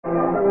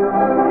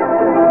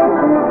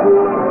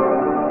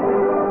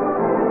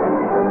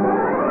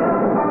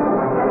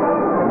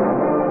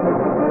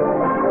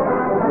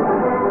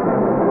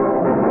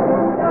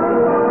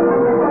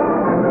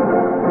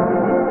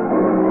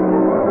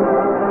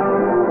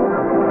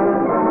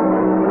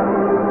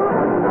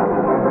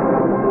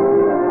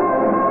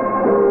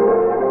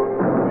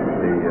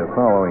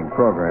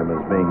program is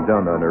being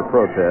done under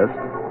protest.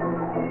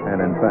 And,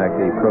 in fact,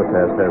 the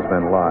protest has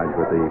been lodged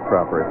with the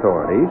proper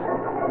authorities.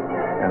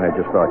 And I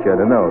just thought you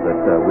had to know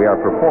that we are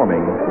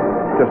performing,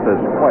 just as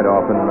quite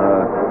often,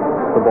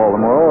 the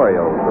Baltimore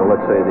Orioles, or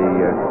let's say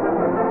the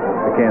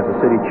Kansas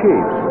City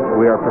Chiefs.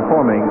 We are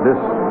performing this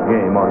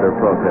game under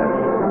protest.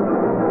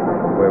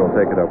 We will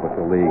take it up with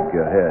the league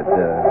head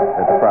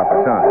at the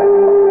proper time.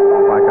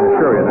 I can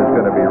assure you there's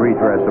going to be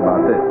redress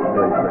about this.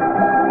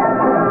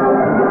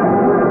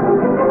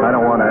 I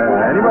don't want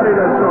anybody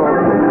to assume.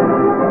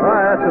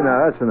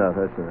 That's enough.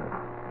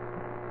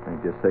 I'm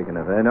just taking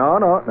it. No.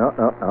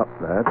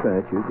 That's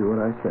it. You do what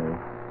I say.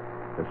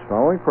 This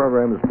following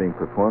program is being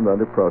performed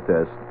under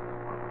protest,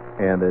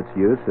 and its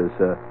use is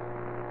to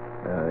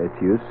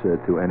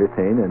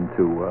entertain and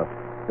to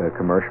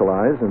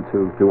commercialize and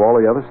to do all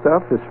the other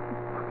stuff is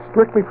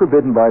strictly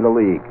forbidden by the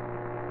league.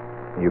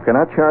 You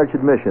cannot charge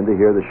admission to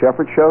hear the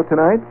Shepard Show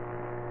tonight,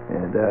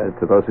 and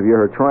to those of you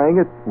who are trying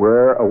it,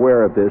 we're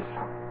aware of this,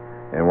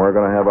 and we're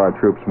going to have our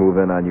troops move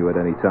in on you at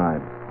any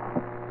time.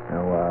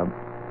 Now,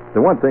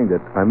 the one thing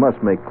that I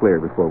must make clear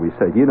before we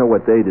say, you know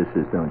what day this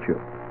is, don't you?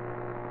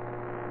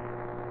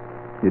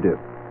 You do.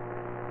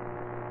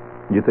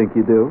 You think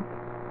you do?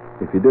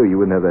 If you do, you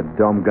wouldn't have that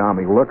dumb,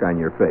 gummy look on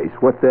your face.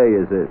 What day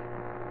is this?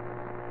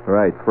 All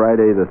right,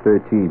 Friday the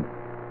 13th.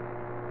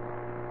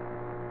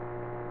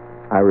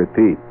 I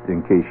repeat,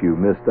 in case you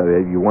missed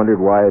it, you wondered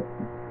why it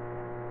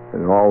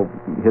all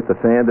hit the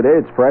fan today.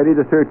 It's Friday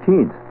the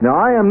 13th. Now,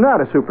 I am not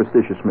a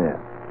superstitious man.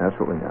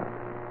 Absolutely not.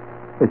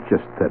 It's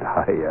just that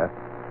I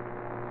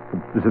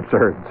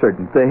observe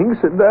certain things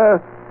and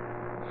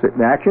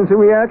certain actions and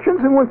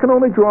reactions, and one can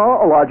only draw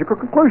a logical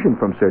conclusion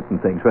from certain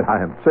things. But I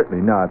am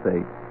certainly not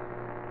a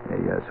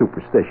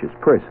superstitious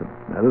person.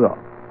 Not at all.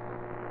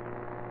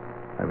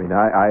 I mean,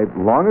 I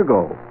long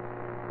ago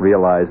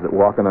realized that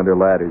walking under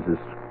ladders is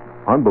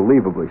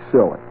unbelievably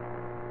silly.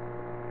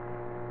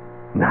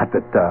 Not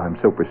that I'm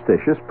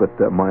superstitious, but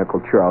my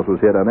Uncle Charles was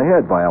hit on the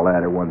head by a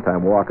ladder one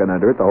time walking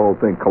under it. The whole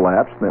thing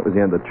collapsed, and that was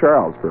the end of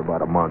Charles for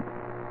about a month.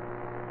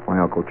 My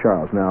Uncle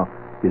Charles. Now,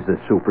 is this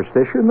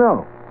superstition?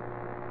 No.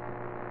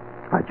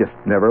 I just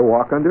never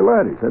walk under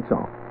ladders, that's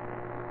all.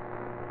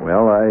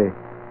 Well, I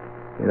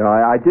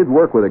did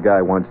work with a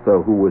guy once,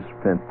 though, who was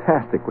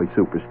fantastically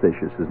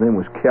superstitious. His name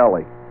was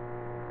Kelly.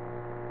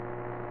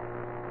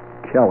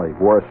 Kelly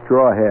wore a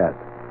straw hat,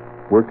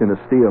 worked in a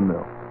steel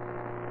mill.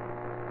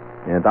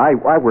 And I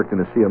worked in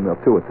a steel mill,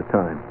 too, at the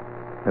time.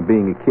 And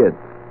being a kid,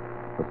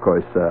 of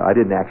course, I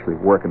didn't actually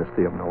work in a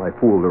steel mill. I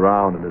fooled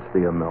around in a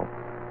steel mill.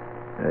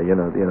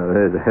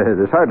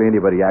 There's hardly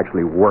anybody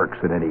actually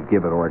works in any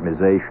given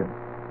organization.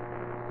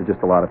 There's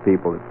just a lot of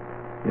people that,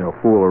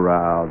 fool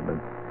around.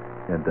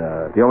 And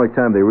the only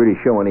time they really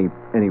show any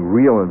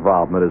real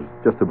involvement is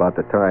just about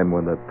the time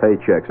when the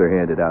paychecks are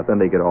handed out. Then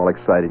they get all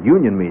excited.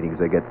 Union meetings,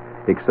 they get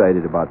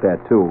excited about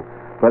that, too.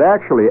 But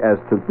actually, as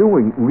to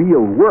doing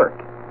real work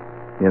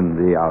in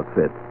the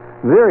outfit,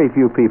 very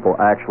few people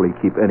actually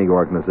keep any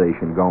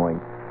organization going.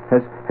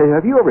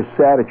 Have you ever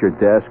sat at your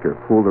desk or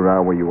fooled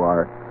around where you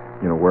are,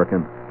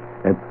 working,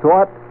 and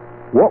thought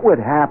what would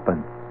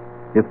happen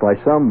if by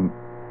some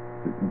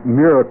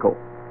miracle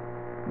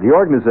the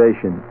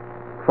organization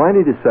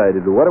finally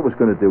decided that what it was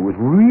going to do was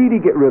really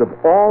get rid of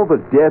all the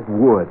dead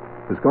wood?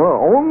 It was going to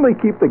only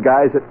keep the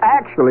guys that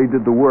actually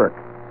did the work.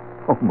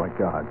 Oh, my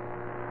God.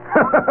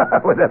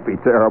 Would that be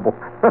terrible?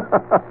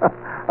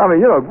 I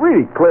mean,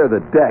 really clear the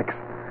decks.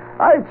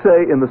 I'd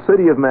say in the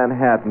city of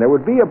Manhattan there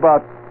would be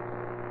about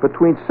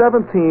between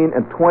 17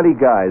 and 20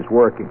 guys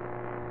working.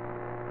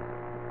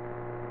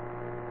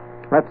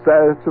 That's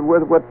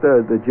what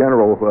the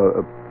general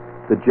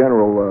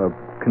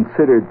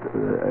considered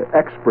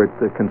expert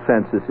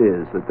consensus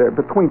is, that there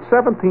between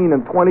 17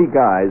 and 20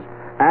 guys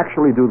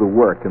actually do the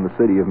work in the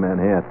city of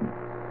Manhattan.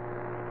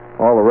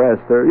 All the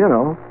rest, they're,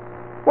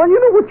 well, you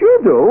know what you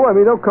do. I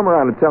mean, don't come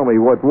around and tell me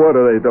what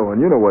are they doing.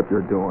 You know what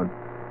they're doing.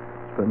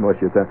 Spend most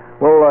of your time.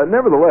 Well,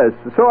 nevertheless,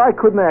 so I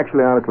couldn't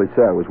actually honestly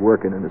say I was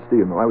working in the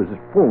steel mill. I was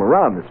just fooling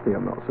around the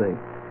steel mill, see.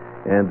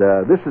 And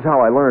this is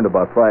how I learned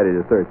about Friday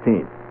the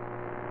 13th.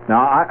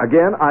 Now,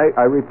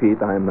 I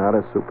repeat, I am not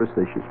a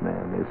superstitious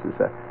man.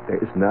 There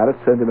is not a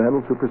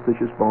sentimental,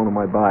 superstitious bone in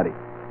my body.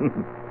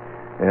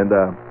 And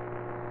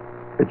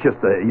it's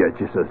just there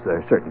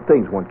are certain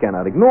things one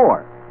cannot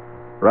ignore.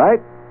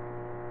 Right?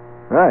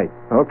 Right.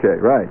 Okay,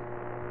 right.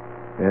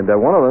 And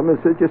one of them is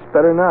just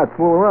better not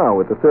fool around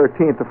with the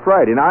 13th of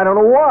Friday. Now, I don't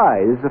know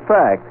why. This is a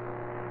fact.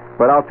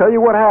 But I'll tell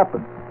you what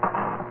happened.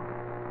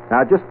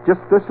 Now, just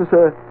this is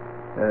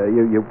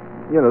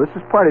this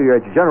is part of your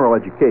general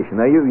education.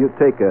 Now, you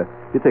take a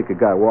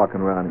guy walking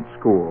around in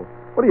school.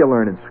 What do you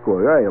learn in school?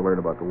 You learn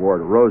about the War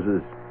of the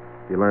Roses.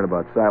 You learn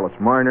about Silas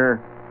Marner.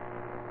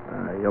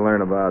 You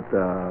learn about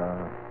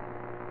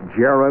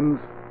gerunds.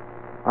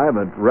 I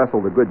haven't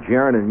wrestled a good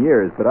gerund in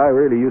years, but I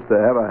really used to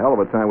have a hell of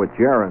a time with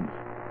gerunds.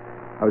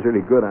 I was really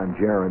good on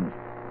gerunds.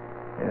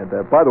 And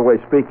by the way,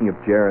 speaking of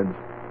gerunds,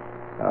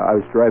 I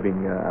was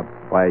driving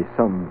by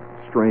some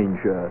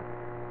strange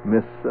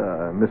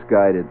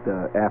misguided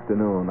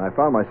afternoon. I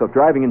found myself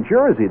driving in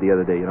Jersey the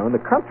other day, in the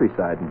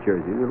countryside in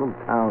Jersey. There are little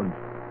towns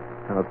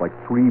like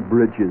Three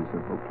Bridges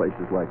and little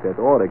places like that.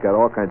 Oh, they got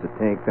all kinds of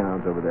tank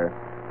towns over there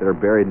that are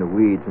buried in the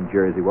weeds in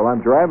Jersey. Well,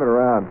 I'm driving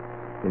around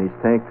in these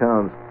tank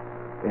towns,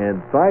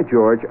 and by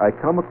George, I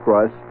come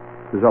across,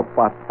 there's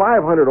about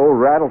 500 old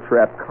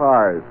rattle-trap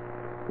cars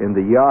in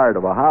the yard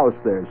of a house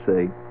there,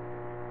 see?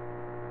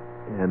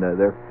 And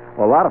there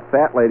are a lot of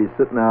fat ladies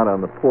sitting out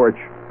on the porch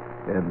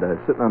and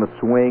sitting on a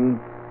swing,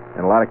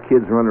 and a lot of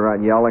kids running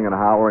around yelling and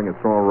hollering and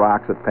throwing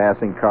rocks at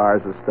passing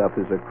cars and stuff.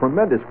 There's a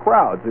tremendous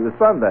crowd. It was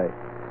Sunday.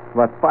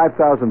 About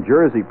 5,000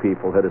 Jersey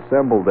people had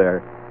assembled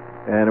there,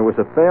 and it was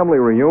a family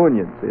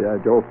reunion. See, I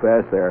drove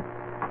past there.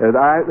 And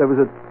there was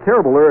a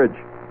terrible urge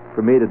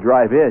for me to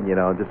drive in,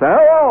 and just say,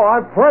 "Hello,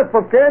 I'm Clint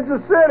from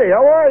Kansas City.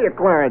 How are you,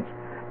 Clarence?"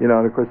 And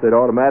of course they'd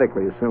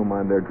automatically assume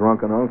I'm their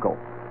drunken uncle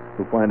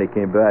who finally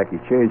came back. He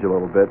changed a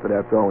little bit, but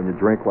after all, when you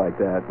drink like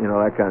that,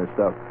 that kind of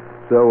stuff.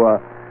 So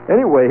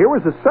anyway, here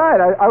was a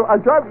sign. I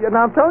drive.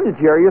 Now I'm telling you,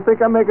 Jerry, you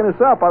think I'm making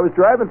this up? I was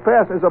driving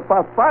past. There's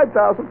about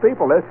 5,000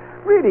 people. They're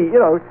really,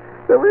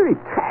 they're really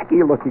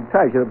tacky-looking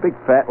types. Big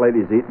fat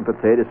ladies eating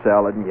potato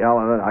salad and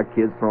yelling, and our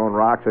kids throwing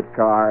rocks at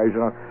cars.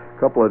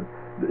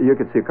 You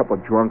could see a couple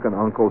of drunken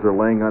uncles are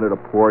laying under the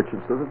porch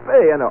and stuff.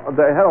 Hey,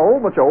 they had a whole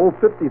bunch of old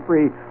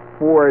 '53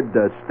 Ford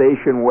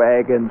station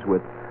wagons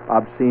with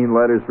obscene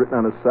letters written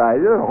on the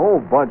side. There's a whole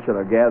bunch of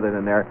them gathered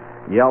in there,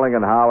 yelling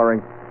and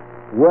hollering.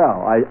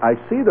 Well, I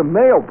see the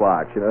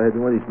mailbox. They had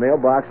one of these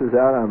mailboxes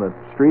out on the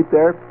street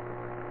there,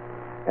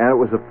 and it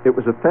was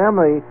a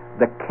family,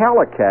 the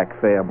Kallikak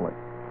family.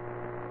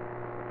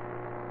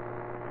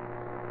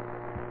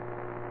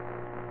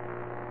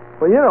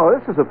 Well,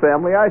 this is a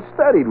family I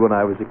studied when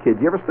I was a kid.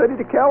 You ever study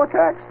the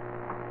Kallikaks?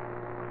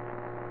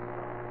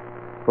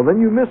 Well, then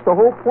you missed the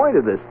whole point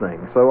of this thing,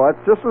 so that's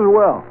just as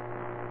well.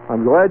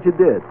 I'm glad you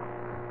did.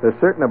 There's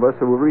certain of us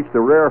who have reached a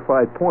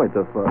rarefied point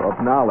of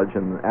knowledge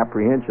and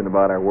apprehension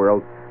about our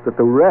world that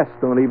the rest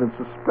don't even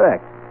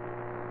suspect.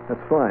 That's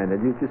fine.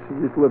 And you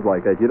just live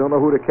like that. You don't know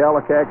who the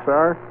Kallikaks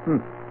are?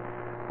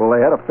 Well,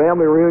 they had a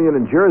family reunion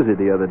in Jersey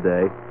the other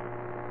day,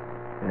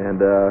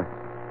 and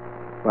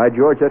by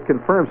George, that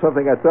confirms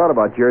something I thought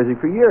about Jersey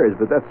for years,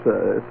 but that's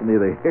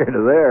neither here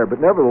nor there. But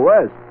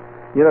nevertheless,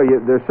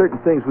 there's certain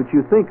things which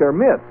you think are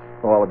myths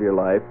all of your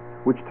life,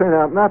 which turn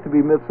out not to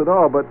be myths at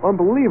all, but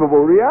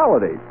unbelievable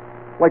realities.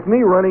 Like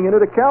me running into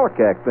the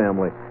Kallikak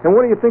family. And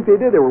what do you think they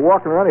did? They were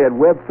walking around, they had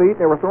webbed feet, and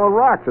they were throwing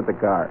rocks at the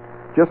car.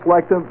 Just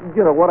like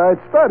what I had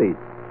studied.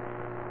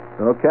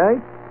 Okay?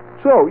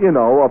 So,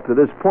 up to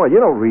this point, you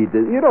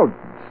don't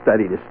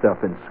study this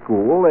stuff in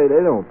school. They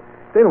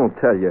don't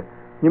tell you.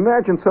 You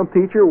imagine some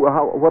teacher,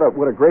 what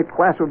a great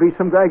class would be.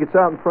 Some guy gets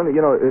out in front of,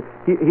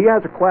 he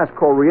has a class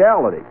called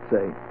Reality,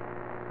 say.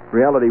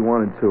 Reality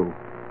 1 and 2.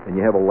 And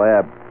you have a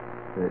lab.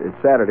 It's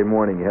Saturday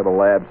morning, you have a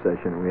lab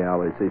session in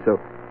Reality. See, so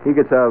he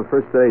gets out the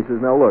first day, he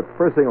says, "Now look,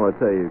 first thing I want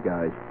to tell you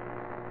guys,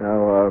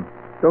 now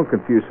don't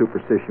confuse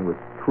superstition with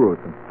truth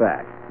and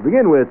fact. To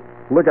begin with,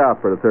 look out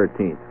for the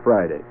 13th,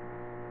 Friday.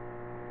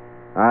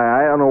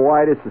 I don't know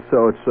why this is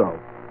so, it's so.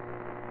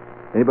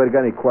 Anybody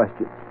got any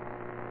questions?"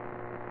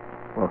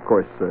 Well, of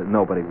course,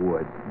 nobody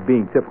would.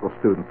 Being typical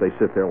students, they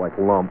sit there like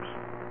lumps.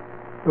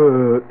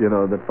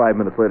 Then 5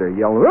 minutes later,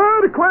 yelling,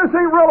 "The class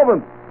ain't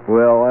relevant!"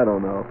 Well, I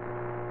don't know.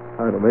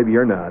 Maybe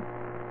you're not.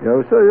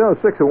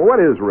 Six, what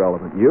is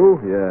relevant? You?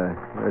 Yeah,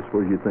 I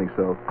suppose you think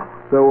so.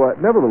 So,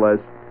 nevertheless,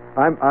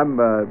 I'm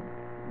a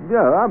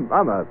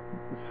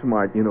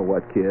smart,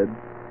 you-know-what kid.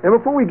 And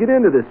before we get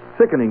into this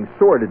sickening,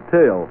 sordid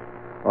tale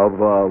of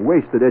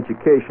wasted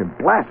education,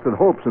 blasted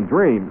hopes and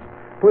dreams,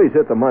 please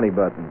hit the money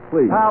button,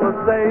 please.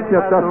 Palisades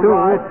has a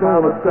right,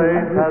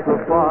 Palisades has a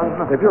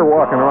fun. If you're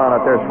walking around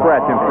out there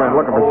scratching, friend,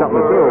 looking for something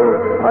to do,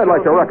 I'd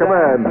like to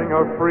recommend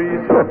free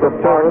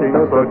parking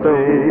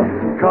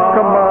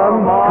Come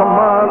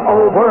on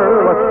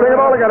over. Let's sing it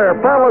all together.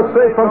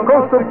 Palisades from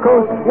coast to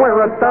coast, where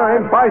a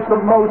dime buys the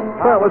most.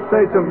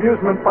 Palisades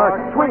Amusement Park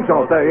swings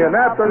all day and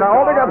after. Now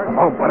all together,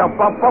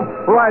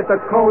 ride the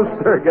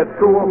coaster, get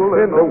cool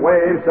in the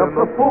waves of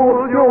the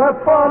pool. You'll have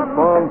fun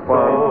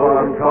over.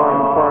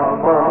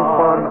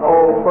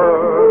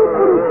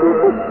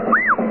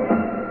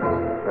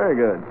 Very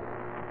good.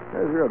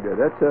 That's real good.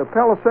 That's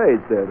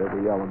Palisades there that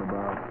we're yelling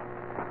about.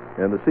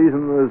 And the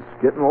season is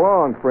getting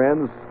along,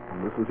 friends.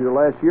 This is your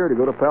last year to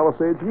go to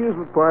Palisades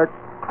Amusement Park.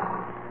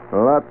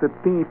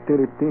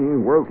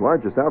 World's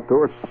largest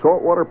outdoor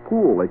saltwater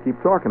pool. They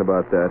keep talking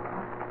about that.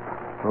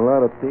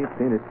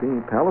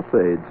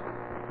 Palisades.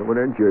 Over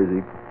there in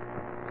Jersey.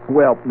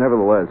 Well,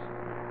 nevertheless,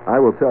 I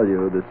will tell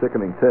you the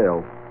sickening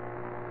tale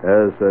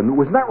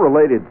was not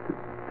related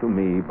to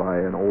me by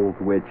an old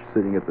witch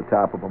sitting at the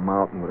top of a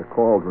mountain with a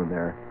cauldron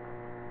there.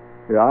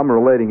 Yeah, I'm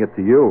relating it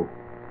to you.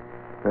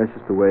 That's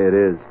just the way it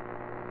is.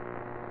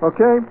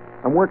 Okay,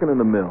 I'm working in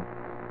the mill.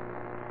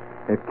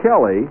 And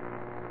Kelly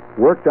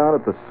worked down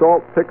at the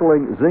Salt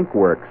Pickling Zinc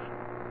Works.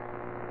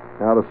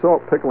 Now, the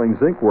Salt Pickling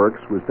Zinc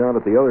Works was down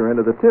at the other end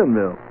of the tin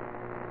mill.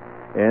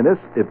 And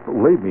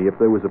believe me, if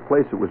there was a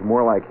place that was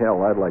more like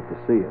hell, I'd like to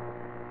see it.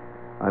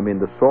 I mean,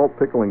 the Salt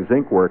Pickling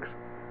Zinc Works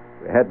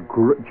had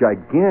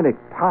gigantic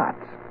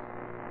pots.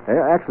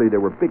 Actually, they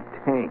were big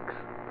tanks,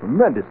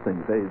 tremendous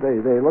things.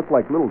 They looked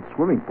like little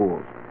swimming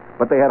pools,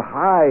 but they had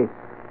high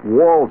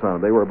walls on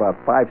them. They were about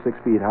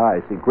 5-6 feet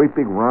high. See, great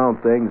big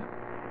round things.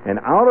 And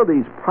out of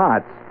these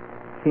pots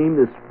came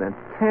this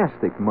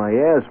fantastic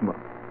miasma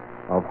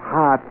of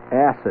hot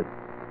acid.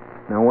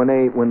 Now, when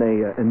they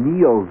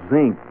anneal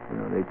zinc,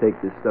 they take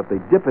this stuff, they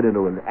dip it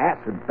into an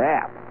acid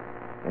bath.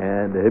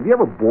 And have you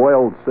ever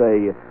boiled,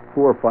 say,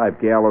 4 or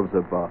 5 gallons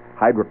of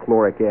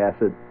hydrochloric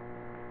acid?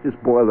 Just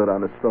boil it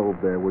on the stove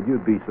there. Well,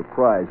 you'd be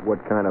surprised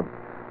what kind of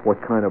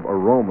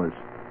aromas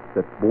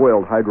that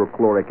boiled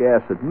hydrochloric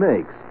acid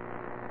makes,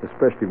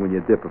 especially when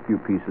you dip a few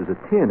pieces of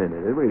tin in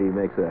it. It really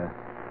makes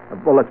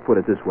well, let's put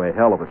it this way, a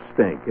hell of a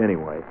stink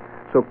anyway.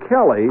 So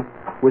Kelly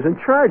was in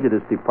charge of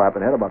this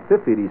department, had about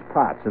 50 of these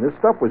pots, and this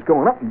stuff was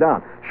going up and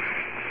down.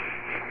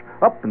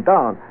 Up and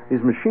down. These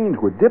machines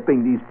were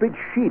dipping these big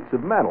sheets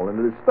of metal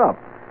into this stuff.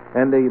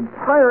 And the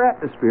entire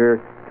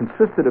atmosphere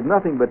consisted of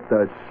nothing but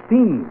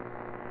steam.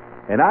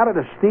 And out of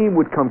the steam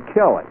would come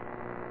Kelly.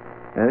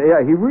 And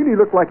yeah, he really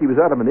looked like he was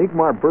out of an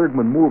Ingmar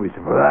Bergman movie.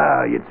 So,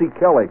 you'd see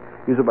Kelly.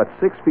 He was about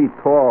 6 feet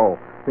tall,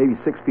 maybe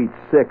 6'6",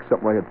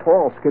 something like a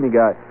tall, skinny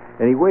guy.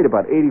 And he weighed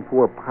about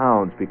 84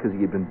 pounds because he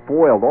had been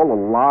boiled. All the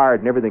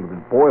lard and everything had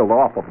been boiled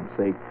off of him,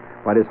 see,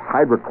 by this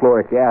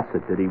hydrochloric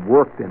acid that he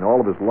worked in all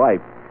of his life.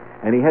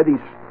 And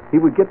he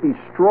would get these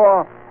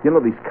straw,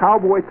 these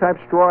cowboy-type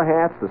straw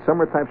hats, the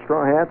summer-type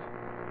straw hats.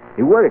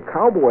 He wore a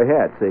cowboy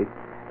hat, see,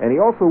 and he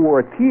also wore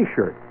a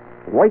T-shirt,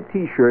 white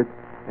T-shirt,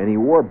 and he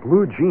wore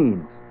blue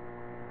jeans.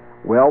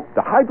 Well,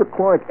 the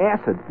hydrochloric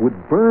acid would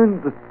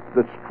burn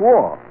the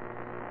straw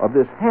of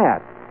this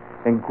hat,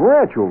 and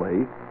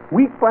gradually,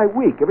 week by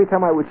week, every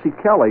time I would see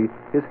Kelly,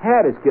 his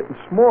hat is getting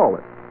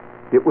smaller.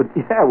 It would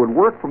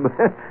work from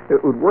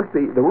it would work the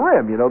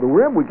rim. The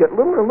rim would get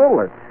littler and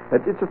littler.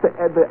 It's just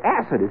the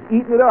acid is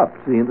eating it up.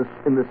 See, in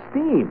the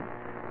steam,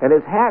 and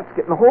his hat's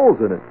getting holes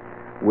in it.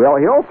 Well,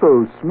 he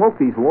also smoked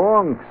these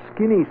long,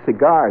 skinny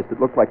cigars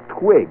that looked like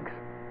twigs.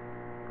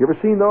 You ever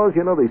seen those?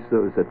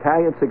 Those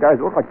Italian cigars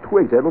that look like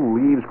twigs. They had little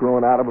leaves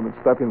growing out of them and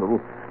stuff,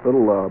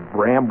 little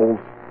brambles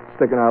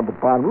sticking out of the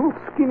bottom. Little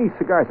skinny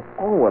cigars.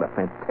 Oh, what a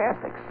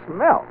fantastic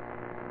smell!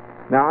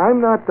 Now,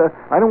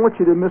 I don't want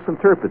you to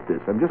misinterpret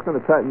this. I'm just going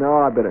to tell you, no,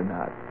 I better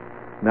not.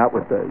 Not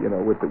with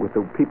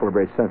the people are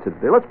very sensitive.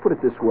 Let's put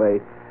it this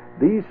way.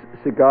 These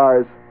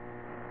cigars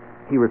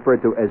he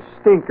referred to as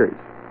stinkers.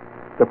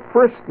 The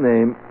first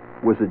name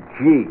was a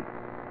G,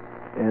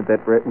 and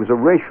that was a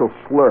racial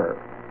slur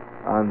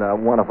on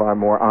one of our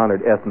more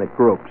honored ethnic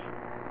groups.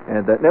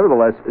 And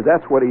nevertheless,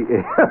 that's what he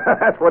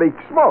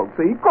smoked.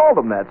 See, he called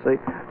them that, see.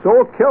 So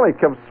old Kelly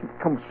comes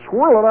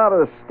swirling out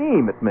of the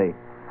steam at me.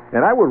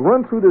 And I would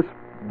run through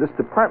this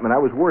department. I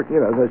was working,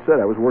 as I said,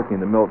 I was working in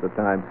the mill at the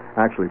time,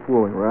 actually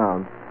fooling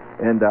around.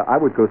 And I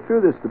would go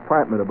through this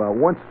department about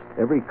once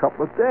every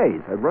couple of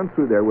days. I'd run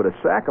through there with a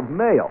sack of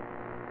mail.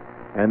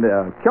 And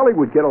Kelly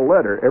would get a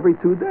letter every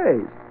 2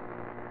 days.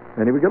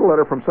 And he would get a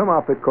letter from some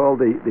outfit called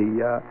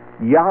the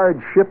Yard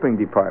Shipping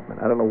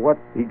Department. I don't know what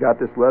he got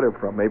this letter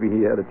from. Maybe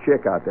he had a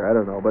chick out there. I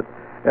don't know. But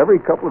every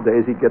couple of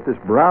days he'd get this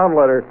brown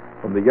letter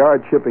from the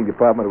Yard Shipping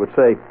Department. It would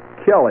say,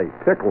 Kelly,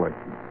 pickling.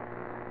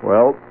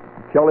 Well,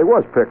 Kelly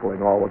was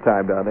pickling all the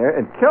time down there.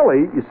 And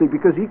Kelly, you see,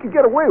 because he could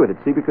get away with it,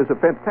 see, because the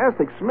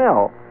fantastic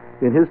smell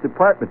in his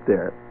department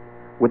there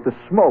with the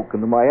smoke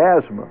and the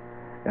miasma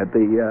and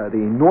the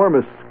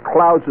enormous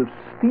clouds of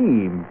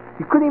steam.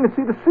 You couldn't even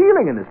see the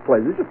ceiling in this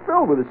place. It was just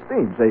filled with the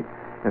steam, see,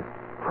 and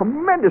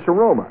tremendous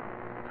aroma.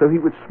 So he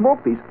would smoke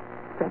these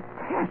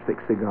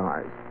fantastic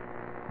cigars.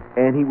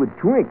 And he would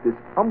drink this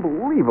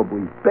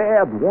unbelievably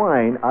bad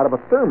wine out of a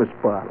thermos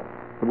bottle.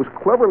 It was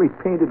cleverly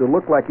painted to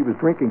look like he was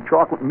drinking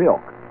chocolate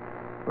milk.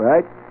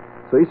 Right?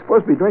 So he's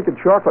supposed to be drinking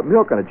chocolate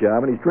milk on a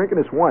job, and he's drinking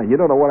this wine. You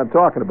don't know what I'm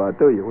talking about,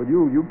 do you? Well,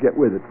 you get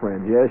with it,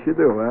 friend. Yes, you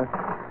do, huh?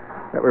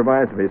 That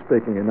reminds me,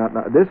 speaking of not...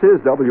 This is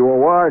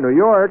WOR, New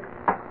York.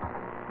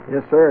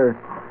 Yes, sir.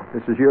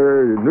 This is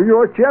your New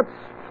York Jets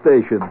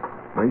station.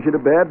 Brings you the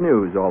bad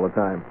news all the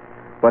time.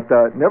 But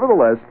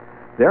nevertheless,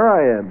 there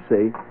I am,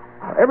 see.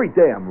 Every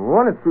day I'm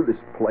running through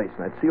this place,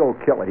 and I'd see old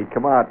Kelly. He'd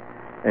come out,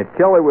 and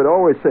Kelly would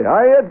always say,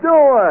 "How you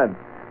doing?"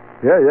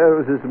 Yeah, it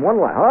was his one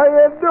line. "How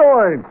you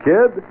doing,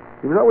 kid?"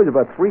 He was always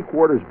about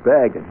 3/4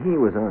 bag, and he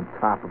was on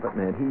top of it,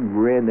 man. He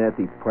ran that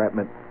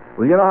department.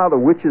 Well, you know how the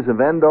Witches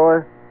of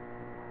Endor?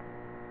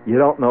 You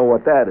don't know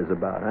what that is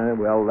about, huh?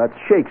 Well, that's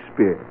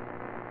Shakespeare.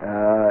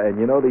 And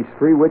you know these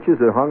 3 witches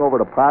that hung over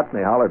the pot, and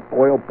they hollered,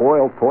 "Boil,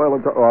 boil, toil,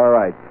 and all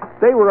right."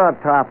 They were on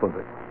top of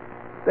it.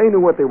 They knew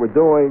what they were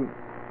doing.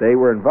 They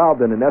were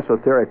involved in an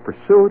esoteric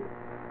pursuit,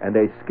 and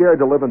they scared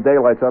the living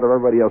daylights out of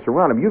everybody else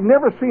around them. You've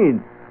never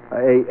seen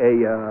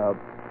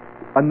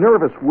a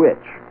nervous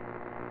witch.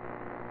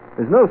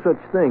 There's no such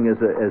thing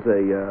as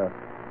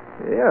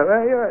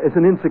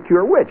an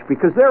insecure witch,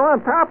 because they're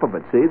on top of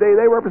it. See,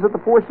 they represent the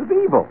force of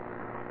evil.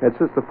 And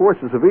since the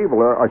forces of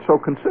evil are so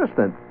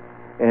consistent,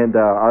 and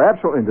are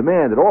absolutely in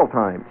demand at all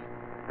times.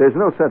 There's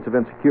no sense of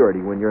insecurity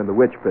when you're in the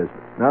witch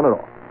business. None at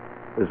all.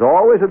 There's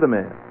always a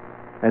demand.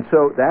 And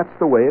so that's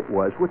the way it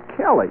was with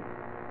Kelly.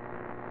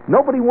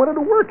 Nobody wanted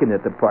to work in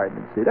that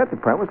department. See, that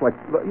department was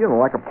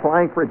like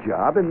applying for a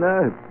job in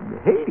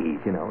Hades.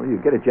 You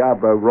get a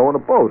job rowing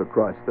a boat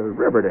across the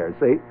river there.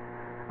 See,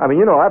 I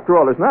mean, after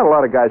all, there's not a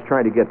lot of guys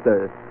trying to get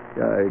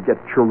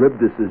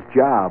Charybdis's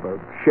job or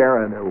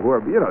Sharon or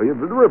whoever.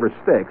 The river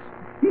Styx.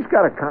 He's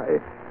got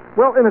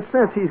in a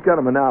sense, he's got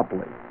a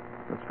monopoly.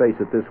 Let's face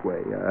it this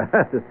way.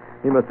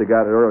 He must have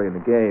got it early in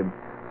the game.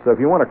 So if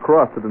you want to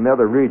cross to the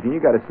nether region, you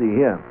got to see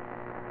him.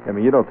 I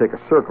mean, you don't take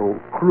a circle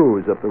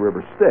cruise up the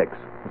river Styx,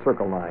 a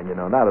circle line,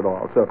 not at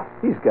all. So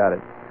he's got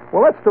it.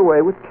 Well, that's the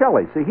way with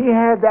Kelly. See, he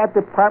had that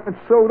department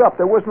sewed up.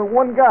 There wasn't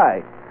one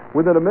guy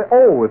within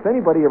if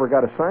anybody ever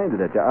got assigned to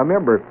that job. I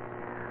remember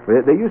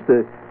they used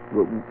to,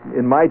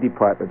 in my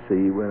department,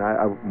 see, when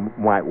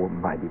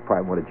my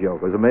department, what a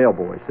joke. I was a mail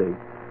boy, see.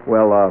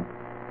 Well,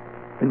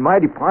 in my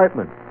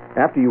department,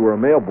 after you were a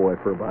mail boy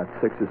for about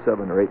 6 or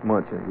 7 or 8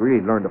 months, and you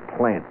really learned to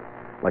plant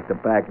like the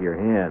back of your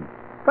hand.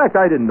 In fact,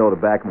 I didn't know the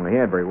back of my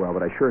hand very well,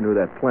 but I sure knew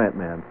that plant,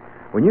 man.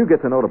 When you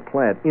get to know the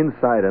plant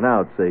inside and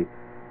out, see,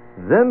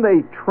 then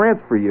they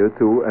transfer you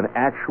to an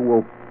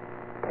actual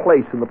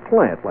place in the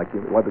plant, like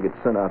you want to get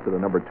sent out to the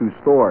number 2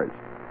 stores,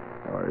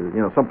 or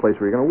some place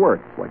where you're going to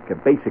work. It's like a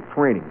basic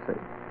training, see.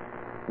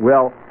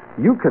 Well,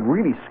 you could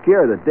really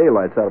scare the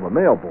daylights out of a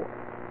mail boy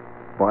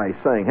by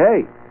saying,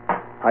 "Hey,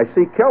 I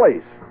see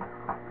Kelly's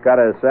got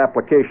his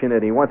application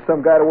in. He wants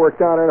some guy to work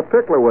down there in a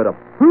pickler with him."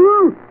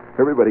 Whoo!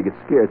 Everybody gets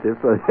scared.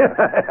 So,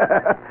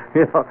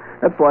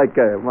 that's like,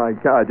 my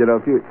God,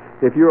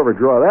 if you ever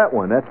draw that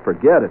one,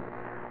 forget it.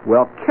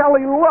 Well,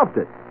 Kelly loved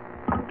it.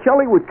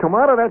 Kelly would come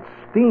out of that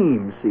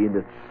steam, see, and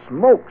the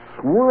smoke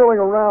swirling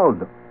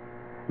around him.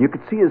 You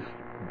could see his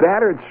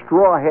battered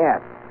straw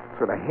hat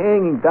sort of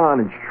hanging down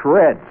in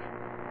shreds,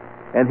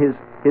 and his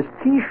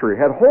T-shirt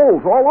had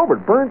holes all over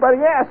it, burned by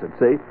the acid.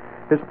 See,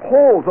 his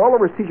holes all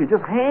over his T-shirt,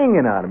 just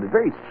hanging on him. He's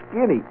very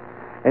skinny,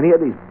 and he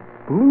had these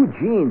blue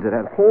jeans that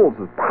had holes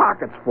with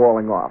pockets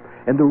falling off.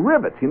 And the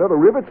rivets, the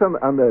rivets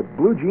on the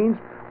blue jeans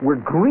were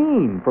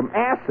green from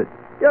acid.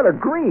 Yeah, they're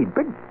green,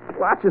 big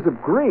blotches of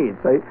green.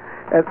 See?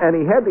 And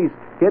he had these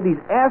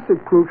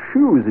acid-proof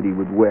shoes that he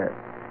would wear.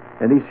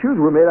 And these shoes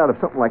were made out of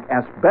something like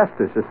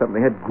asbestos or something.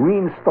 They had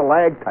green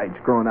stalactites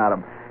growing out of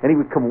them. And he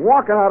would come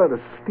walking out of the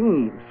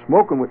steam,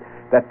 smoking with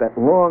that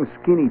long,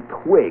 skinny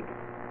twig.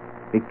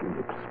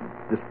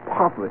 This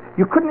puff of it.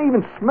 You couldn't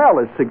even smell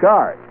his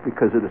cigars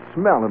because of the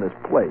smell in his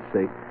place,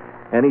 see?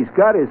 And he's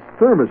got his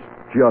thermos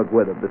jug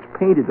with him that's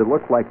painted to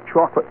look like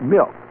chocolate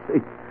milk.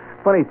 See?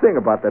 Funny thing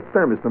about that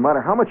thermos, no matter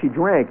how much he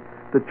drank,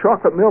 the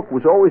chocolate milk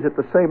was always at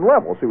the same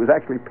level. So it was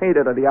actually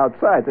painted on the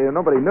outside. So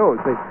nobody knows.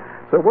 See?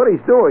 So what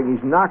he's doing,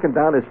 he's knocking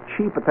down his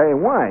cheap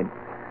Italian wine,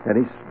 and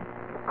he's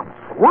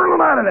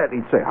swirling out of that.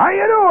 And he'd say, "How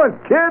you doing,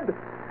 kid?"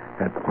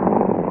 And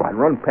I'd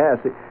run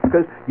past it.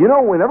 Because,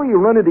 whenever you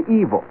run into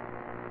evil,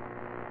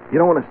 you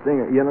don't want to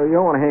you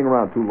don't want to hang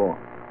around too long.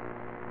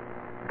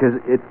 Because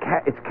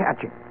it's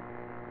catching.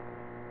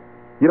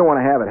 You don't want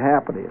to have it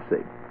happen to you,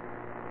 see.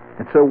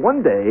 And so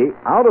one day,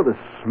 out of the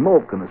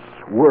smoke and the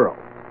swirl,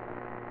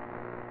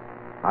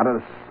 out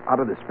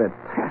of this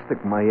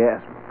fantastic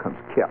miasma comes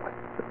Kelly.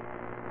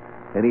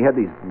 And he had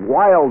these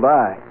wild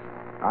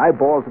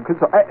eyeballs, because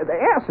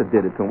the acid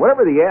did it to him.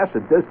 Whatever the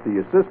acid does to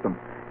your system,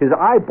 his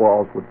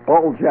eyeballs would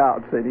bulge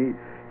out. So he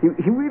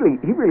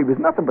really was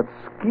nothing but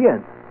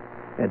skin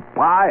and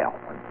bile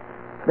and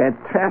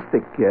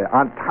fantastic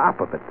on top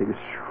of it. He was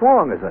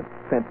strong as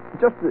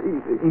just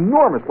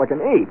enormous, like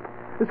an ape.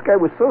 This guy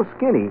was so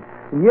skinny,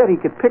 and yet he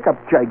could pick up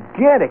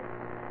gigantic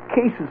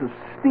cases of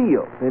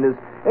steel. And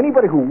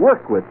anybody who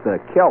worked with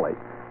Kelly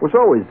was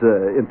always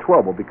in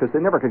trouble because they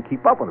never could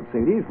keep up with him.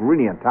 See, he's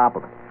really on top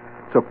of it.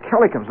 So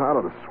Kelly comes out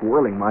of the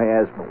swirling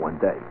miasma one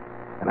day,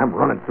 and I'm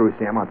running through.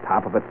 See, I'm on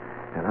top of it,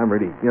 and I'm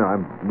really,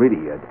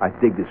 I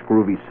dig this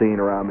groovy scene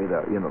around me.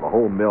 The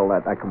whole mill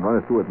that I come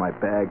running through with my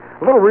bag,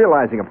 a little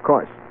realizing, of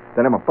course,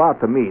 that I'm about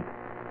to meet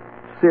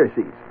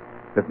Circes,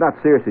 if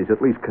not Circes, at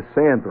least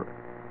Cassandra.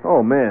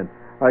 Oh man,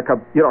 I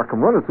come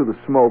running through the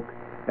smoke.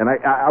 And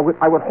I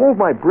would hold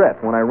my breath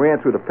when I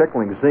ran through the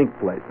pickling zinc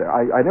place there.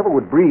 I never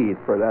would breathe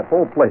for that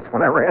whole place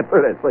when I ran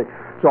through that place.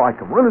 So I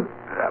come running,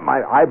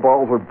 my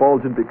eyeballs were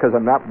bulging because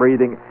I'm not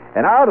breathing.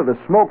 And out of the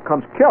smoke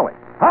comes Kelly.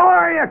 "How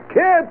are you,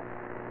 kid?"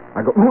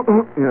 I go,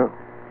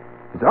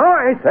 He said, "All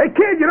right, say,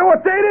 kid, you know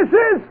what day this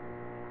is?"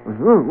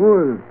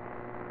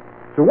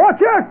 "So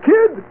watch out,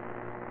 kid.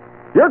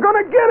 You're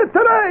going to get it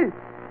today."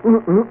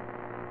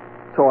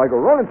 So I go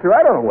running through.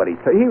 I don't know what he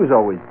said. He was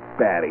always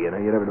batty, you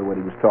never knew what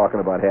he was talking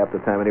about half the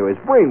time. Anyway,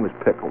 his brain was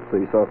pickled,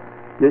 see, so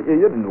you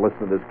didn't listen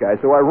to this guy.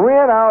 So I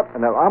ran out,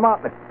 and I'm out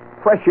in the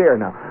fresh air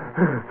now.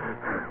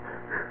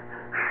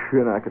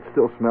 I could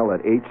still smell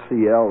that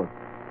HCl.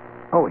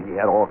 Oh, he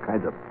had all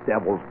kinds of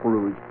devil's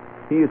brews.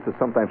 He used to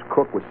sometimes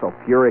cook with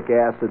sulfuric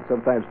acid,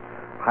 sometimes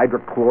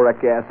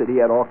hydrochloric acid. He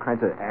had all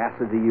kinds of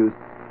acids he used,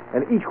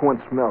 and each one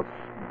smelled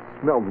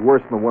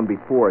worse than the one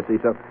before. See,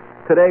 so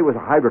today was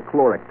a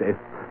hydrochloric day.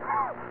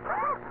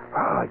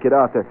 I get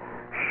out there.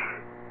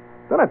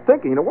 Then I'm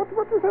thinking, what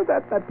is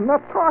that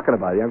nut talking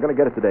about? I'm going to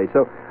get it today.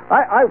 So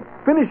I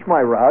finish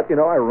my route.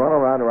 I run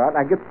around the route,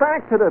 and I get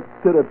back to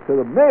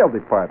the mail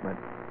department.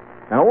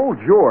 And old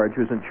George,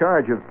 who's in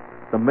charge of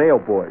the mail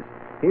boys,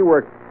 he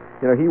worked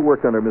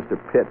under Mr.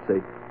 Pitts.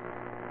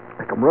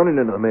 I come running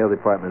into the mail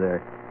department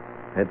there,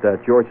 and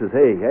George says,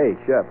 "Hey,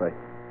 chef,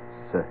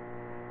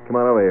 come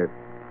on over here."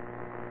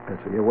 I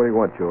said, "What do you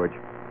want, George?"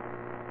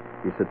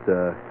 He said,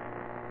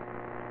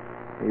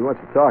 he wants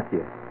to talk to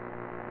you.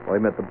 Well,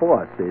 he met the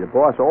boss. See, the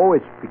boss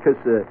always, because,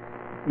 a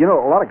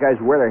lot of guys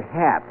wear their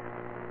hat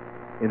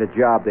in a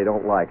job they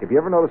don't like. Have you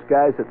ever noticed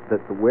guys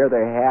that wear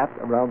their hat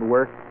around the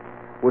work?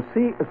 Well,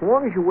 see, as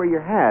long as you wear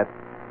your hat,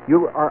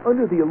 you are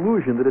under the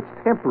illusion that it's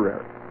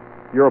temporary.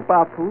 You're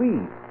about to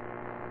leave.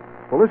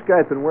 Well, this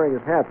guy's been wearing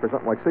his hat for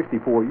something like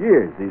 64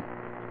 years. He's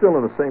still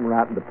in the same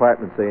rotten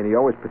department, see, and he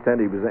always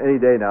pretended he was, any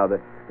day now, the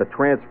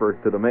transfer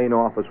to the main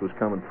office was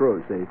coming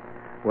through, see.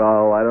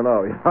 Well, I don't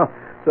know,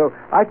 So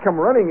I come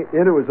running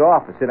into his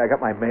office, and I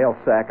got my mail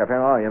sack. I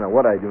thought,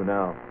 what do I do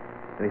now?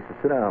 And he said,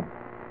 "Sit down."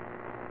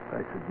 I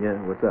said, "Yeah,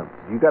 what's up?"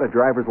 "You got a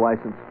driver's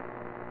license?"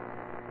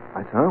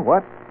 I said, "Huh,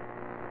 what?"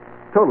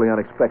 Totally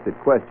unexpected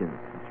question.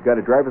 "You got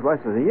a driver's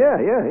license?" I said, Yeah.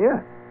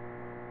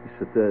 He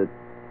said,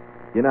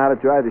 "You know how to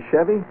drive the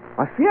Chevy?"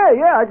 I said,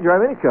 Yeah, I can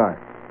drive any car.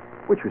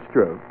 Which was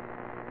true.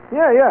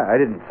 Yeah, I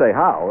didn't say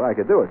how I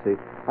could do it, see.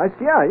 I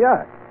said,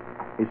 yeah.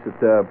 He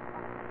said,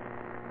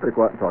 "Better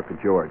go out and talk to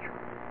George.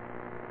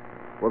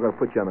 We're going to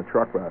put you on the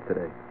truck route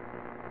today."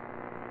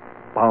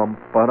 Bum,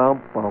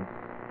 ba-dum, bum.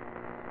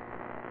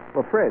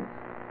 Well, Fred,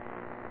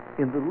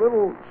 in the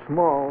little,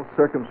 small,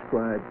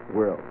 circumscribed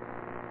world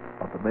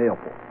of the mail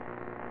boy,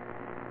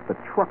 the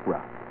truck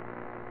route,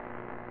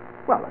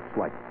 well,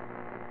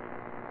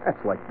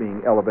 that's like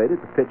being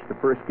elevated to pitch the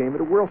first game of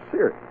the World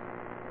Series.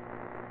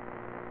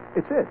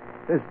 It's it.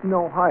 There's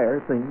no higher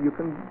thing you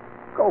can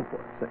go for.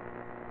 See?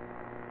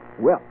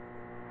 Well,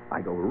 I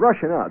go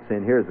rushing out,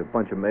 saying, here's a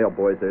bunch of mail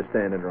boys. They're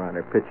standing around.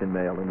 They're pitching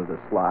mail into the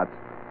slots.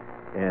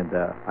 And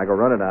I go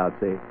running out,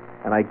 see.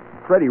 And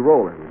Freddie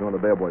Roller, who's one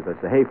of the mail boys, I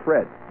say, "Hey,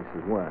 Fred." He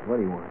says, "What? What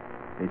do you want?"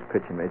 And he's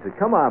pitching me. He said,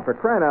 "Come on, for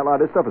crying out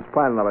loud. This stuff is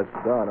piling up." I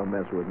said, "Oh, don't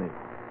mess with me."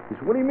 He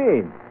said, "What do you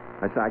mean?"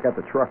 I said, "I got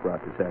the truck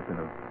route this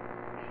afternoon."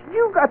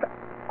 "You got the...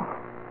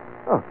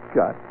 Oh,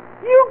 God.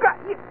 You...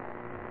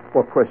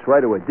 Well, of course,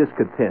 right away,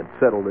 discontent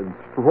settled in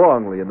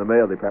strongly in the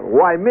mail department.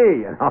 "Why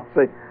me?" And I'll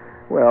say,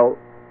 well...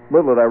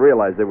 Little did I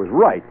realize they was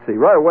right. See,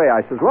 right away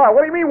I says, "Well,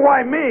 what do you mean,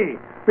 why me?"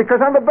 "Because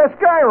I'm the best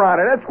guy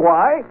around it, that's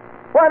why.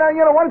 Why don't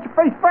you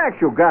face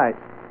facts, you guys?"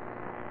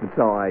 And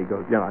so I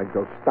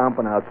go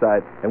stomping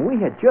outside, and we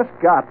had just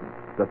gotten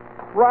the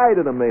pride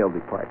of the mail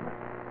department.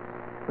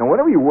 Now,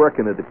 whenever you work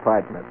in a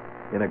department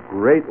in a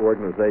great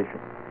organization,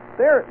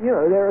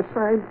 they're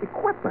assigned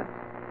equipment.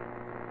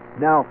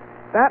 Now,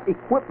 that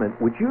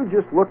equipment, which you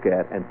just look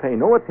at and pay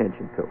no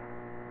attention to,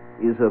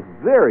 is of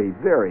very,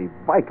 very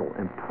vital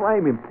and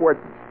prime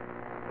importance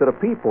to the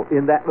people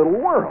in that little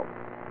world.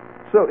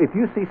 So if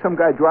you see some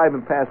guy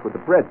driving past with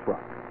a bread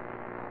truck,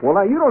 well,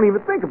 now you don't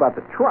even think about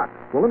the truck.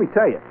 Well, let me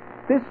tell you,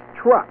 this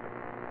truck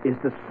is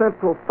the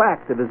central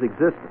fact of his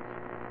existence.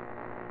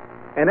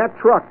 And that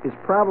truck is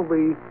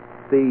probably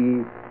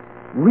the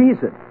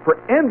reason for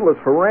endless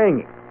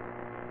haranguing,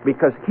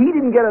 because he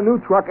didn't get a new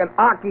truck and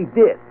Aki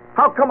did.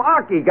 How come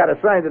Aki got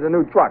assigned to the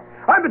new truck?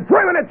 I've been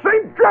driving that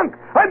same junk.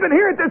 I've been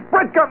here at this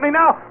bread company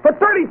now for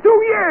 32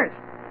 years.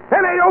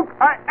 And they don't...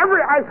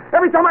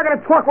 every time I get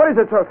a truck, what is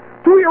it? It's a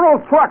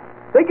 2-year-old truck.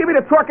 They give me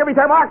the truck every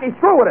time Aki's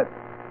through with it.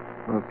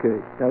 Okay.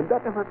 Now,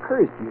 that never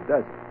occurs to you,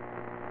 does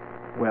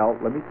it? Well,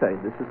 let me tell you,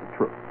 this is the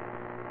truth.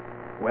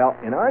 Well,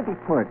 in our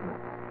department,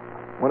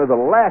 one of the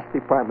last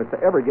departments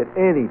to ever get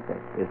anything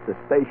is the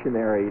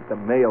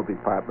mail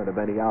department of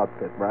any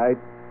outfit, right?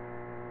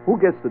 Who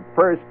gets it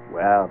first?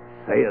 Well,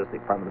 sales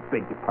department, the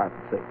big department,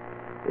 say,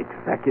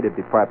 executive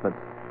department.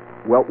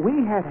 Well,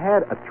 we had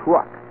a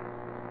truck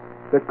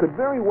that could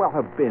very well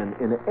have been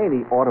in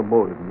any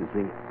automotive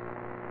museum.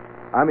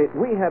 I mean,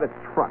 we had a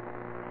truck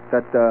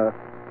that,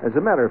 as a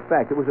matter of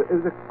fact, it was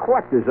a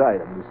collector's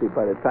item, you see,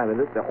 by the time of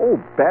it, the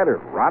old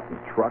battered, rotten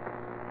truck.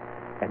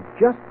 And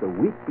just the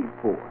week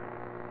before,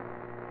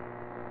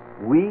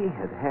 we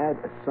had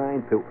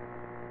assigned to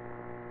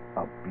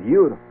a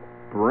beautiful,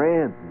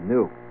 brand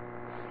new,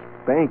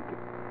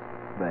 spanking,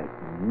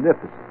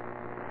 magnificent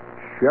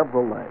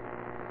Chevrolet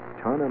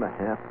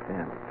 1.5-ton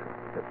panel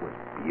truck that was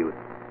beautiful.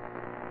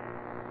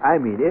 I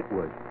mean, it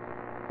was,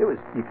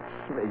 you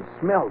could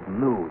smelled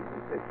new,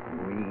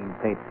 green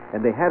paint,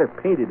 and they had it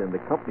painted in the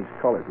company's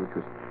colors, which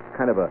was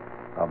kind of a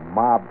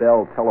Ma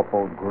Bell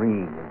telephone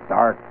green and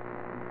dark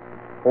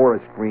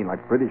forest green,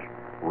 like British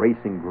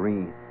racing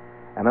green.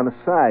 And on the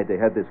side, they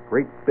had this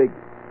great big,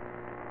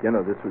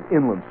 this was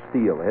inland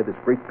steel. They had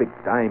this great big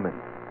diamond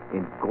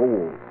in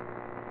gold,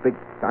 big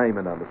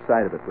diamond on the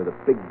side of it with a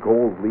big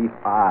gold leaf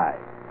eye.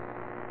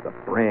 The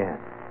brand,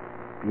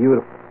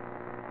 beautiful.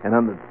 And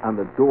on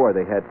the door,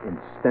 they had in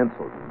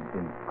stencils,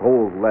 in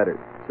gold letters,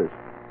 it says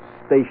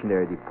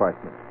Stationery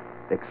Department,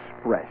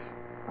 Express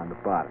on the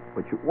bottom,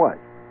 which it was.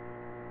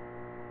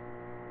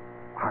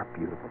 Our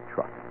beautiful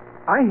truck.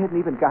 I hadn't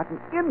even gotten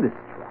in this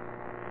truck.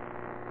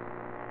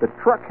 The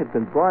truck had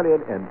been brought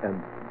in, and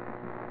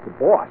the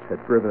boss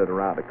had driven it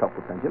around a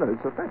couple of times. You know,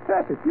 it's a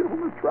fantastic, beautiful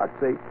new truck,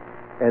 see?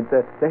 And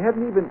they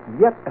hadn't even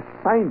yet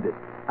assigned it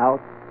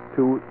out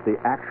to the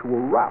actual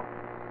route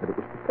that it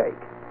was to take.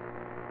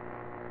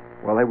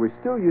 Well, they were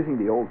still using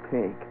the old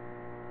tank.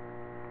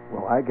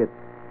 Well, I get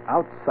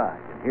outside,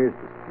 and here's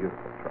this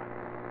beautiful truck.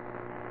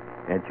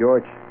 And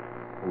George,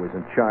 who was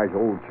in charge,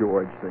 old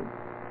George,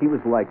 he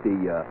was like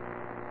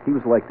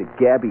the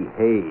Gabby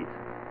Hayes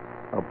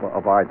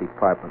of our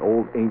department,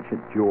 old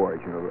ancient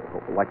George, you know,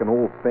 like an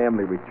old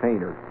family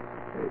retainer.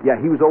 Yeah,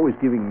 he was always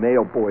giving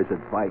mail boys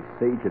advice,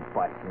 sage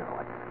advice, you know,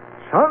 like,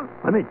 son,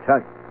 let me tell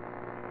you,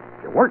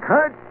 if you work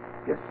hard,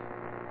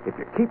 if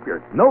you keep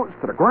your nose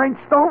to the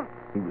grindstone,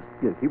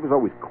 he was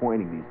always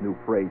coining these new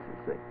phrases,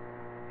 see.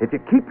 If you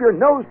keep your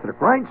nose to the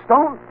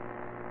grindstone,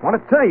 I want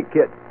to tell you,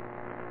 kid,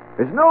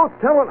 there's no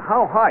telling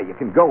how high you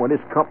can go in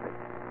this company.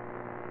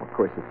 Of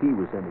course, if he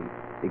was any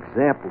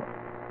example,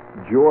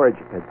 George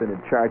had been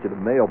in charge of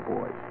the mail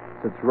boys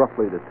since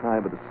roughly the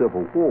time of the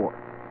Civil War.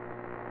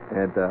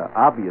 And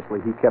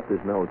obviously, he kept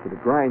his nose to the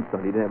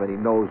grindstone. He didn't have any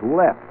nose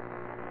left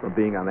from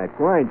being on that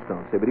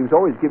grindstone, see. But he was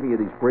always giving you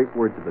these great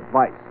words of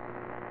advice.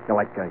 You're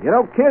like, you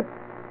know, kid,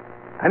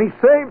 penny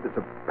saved is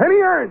a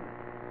penny earned.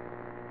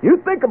 You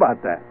think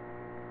about that.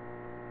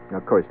 Now,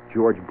 of course,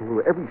 George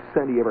blew every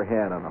cent he ever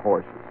had on the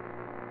horses.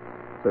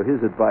 So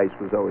his advice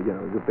was always, you know,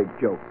 it was a big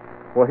joke.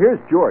 Well,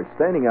 here's George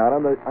standing out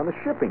on the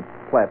shipping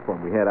platform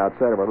we had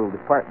outside of our little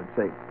department,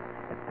 say,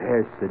 and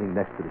there's sitting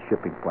next to the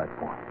shipping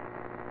platform.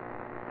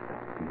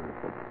 That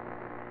beautiful,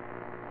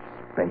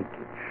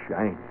 spanking,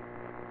 shiny,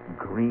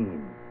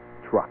 green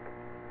truck.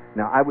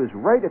 Now, I was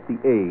right at the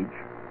age,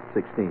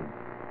 16,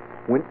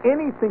 when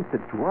anything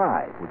to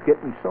drive would get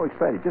me so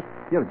excited, just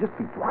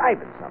be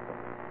driving something.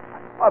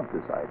 I loved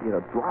this idea,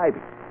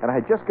 driving. And I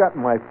had just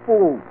gotten my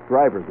full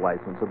driver's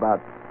license about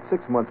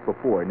 6 months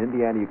before. In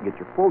Indiana, you can get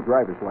your full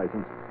driver's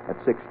license at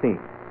 16.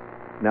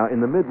 Now, in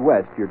the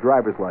Midwest, your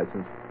driver's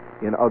license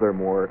in other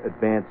more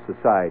advanced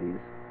societies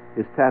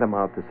is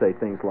tantamount to, say,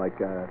 things like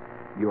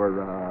your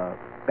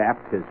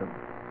baptism,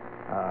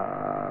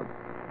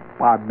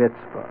 bar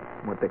mitzvah.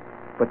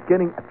 But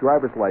getting a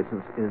driver's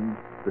license in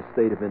the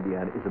state of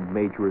Indiana is a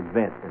major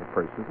event in a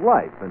person's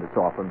life, and it's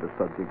often the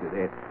subject of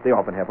they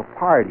often have a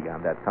party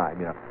on that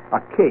time. You know,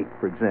 a cake,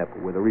 for example,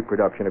 with a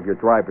reproduction of your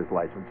driver's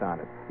license on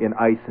it, in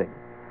icing,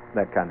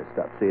 that kind of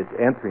stuff. See, it's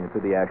entry into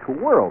the actual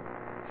world.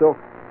 So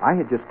I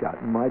had just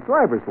gotten my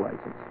driver's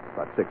license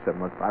about 6-7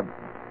 months. I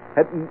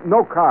had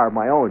no car of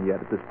my own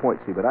yet at this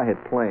point, see, but I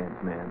had plans,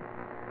 man.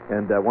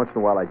 And once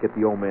in a while I'd get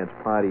the old man's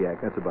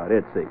Pontiac. That's about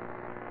it, see.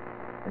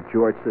 And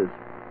George says,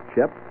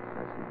 Shep?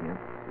 I said, yeah.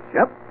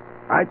 Shep,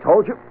 I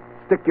told you,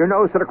 stick your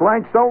nose to the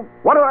grindstone.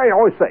 What do I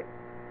always say?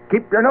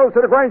 Keep your nose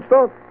to the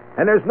grindstone,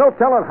 and there's no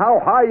telling how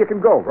high you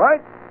can go,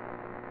 right?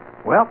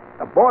 Well,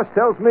 the boss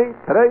tells me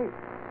today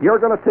you're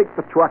going to take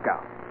the truck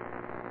out.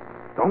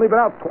 It's only been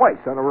out twice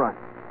on a run.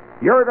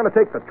 You're going to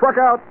take the truck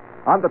out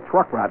on the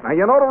truck route. Now,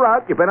 you know the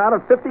route. You've been out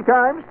it 50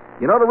 times.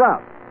 You know the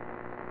route.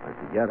 I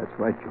said, yeah, that's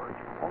right, George.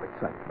 I'm all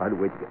excited. By the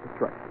way, to get the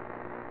truck.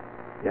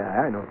 Yeah,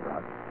 I know the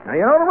route. Now,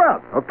 you know the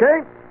route,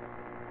 okay?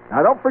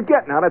 Now, don't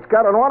forget, now, that's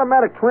got an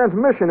automatic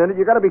transmission in it.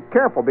 You got to be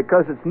careful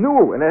because it's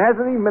new, and it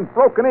hasn't even been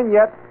broken in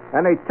yet,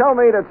 and they tell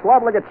me that it's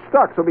liable to get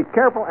stuck, so be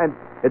careful, and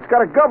it's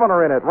got a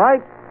governor in it,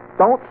 right?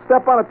 Don't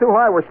step on it too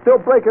high. We're still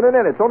breaking it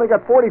in. It's only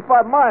got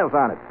 45 miles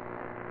on it.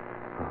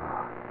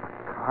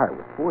 A car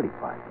with 45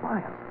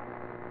 miles.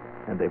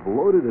 And they've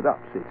loaded it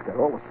up. See, it's got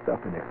all the stuff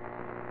in there.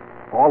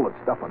 All the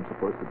stuff I'm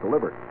supposed to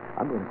deliver.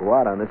 I'm going to go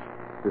out on this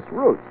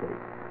route, see.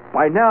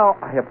 By now,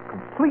 I have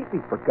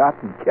completely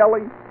forgotten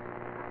Kelly.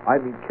 I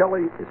mean,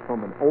 Kelly is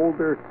from an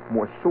older,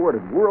 more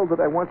sordid world that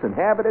I once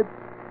inhabited.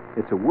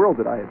 It's a world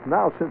that I have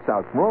now since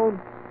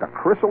outgrown. The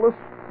chrysalis,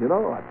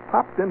 I've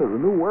popped into the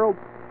new world.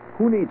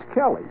 Who needs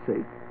Kelly,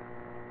 see?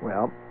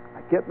 Well,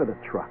 I get into the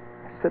truck.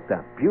 I sit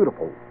down.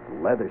 Beautiful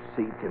leather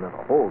seats, the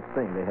whole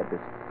thing. They had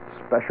this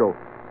special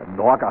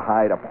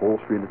naugahyde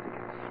upholstery that you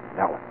can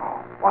smell it.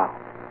 Oh, wow.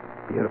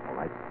 Beautiful.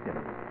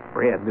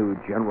 Brand new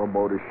General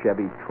Motors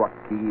Chevy truck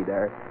key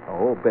there. A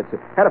whole bit. It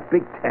had a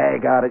big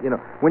tag on it.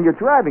 When you're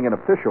driving an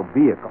official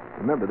vehicle,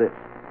 remember this.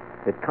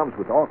 It comes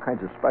with all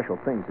kinds of special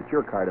things that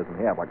your car doesn't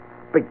have, like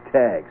big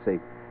tags. See,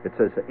 it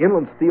says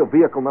Inland Steel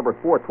Vehicle Number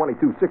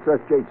 422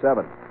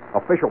 6SJ7.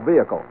 Official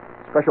vehicle,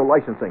 special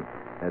licensing,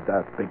 and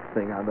that big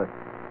thing on the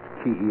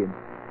key, and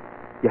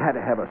you had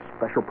to have a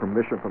special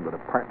permission from the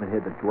department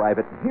head to drive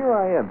it. And here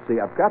I am,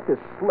 see, I've got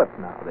this slip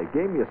now. They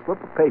gave me a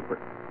slip of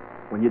paper.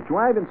 When you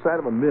drive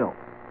inside of a mill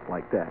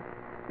like that,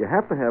 you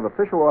have to have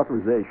official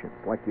authorization,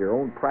 like your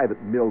own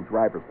private mill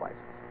driver's license.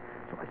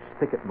 So I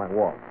stick it in my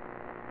wall.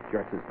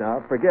 George says,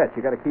 now, forget,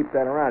 you got to keep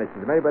that around. He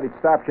says, if anybody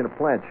stops you in a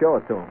plant, show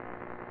it to them.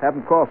 Have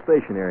them call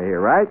stationary here,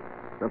 right?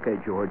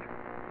 Okay, George.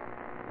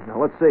 Now,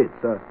 let's see,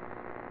 it's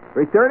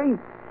 3:30?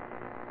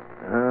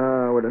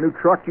 What report. A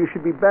new truck. You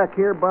should be back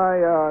here by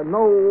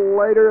no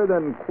later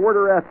than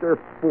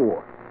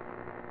 4:15.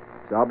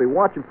 So I'll be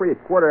watching for you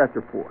at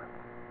 4:15.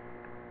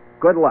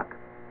 Good luck.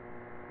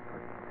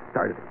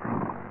 Started it.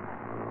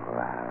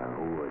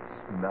 Oh, it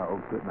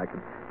smells good, and I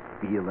could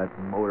feel that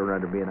motor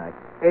under me, and I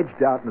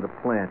edged out into the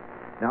plant.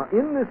 Now,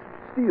 in this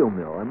steel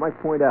mill, I might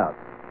point out,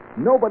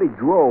 nobody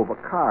drove a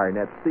car in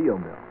that steel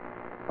mill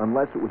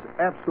unless it was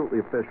absolutely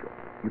official.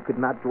 You could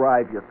not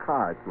drive your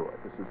car through it.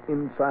 This is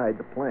inside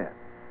the plant.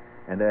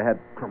 And they had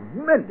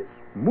tremendous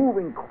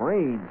moving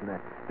cranes, and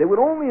they would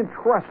only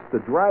entrust the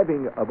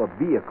driving of a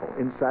vehicle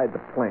inside the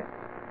plant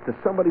to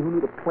somebody who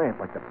knew the plant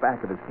like the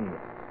back of his hand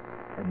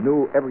and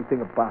knew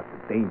everything about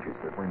the dangers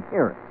that were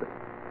inherent to it.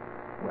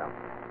 Well,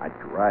 I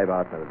drive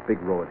out on a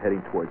big road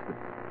heading towards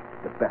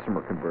the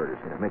Bessemer converters,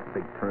 and I make a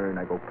big turn.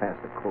 I go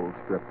past the coal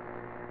strip,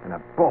 and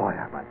boy,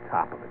 I'm on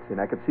top of it.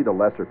 And I can see the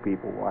lesser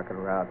people walking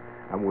around.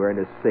 I'm wearing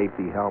this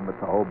safety helmet,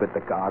 the whole bit,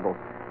 the goggles.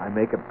 I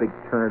make a big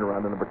turn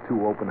around the number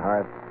 2 open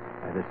hearth,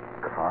 and this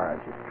car is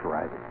just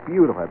driving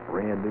beautiful. A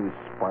brand new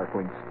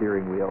sparkling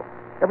steering wheel.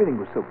 Everything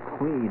was so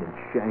clean and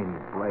shiny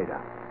and bright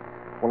out.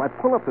 Well, I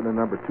pull up to the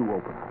number 2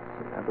 open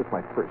hearth, and that was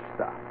my first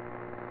stop.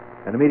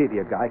 And immediately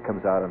a guy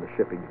comes out on the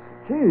shipping. He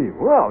says, "Gee,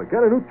 well, we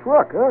got a new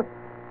truck, huh?"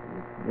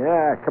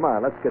 "Yeah, come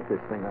on, let's get this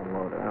thing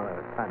unloaded. I don't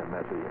have time to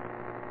mess with you."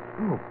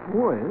 "Oh,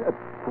 boy, that's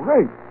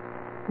great.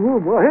 Oh,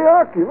 well, hey,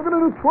 Archie, look at a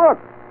new truck."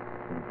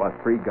 And about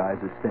 3 guys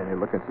are standing there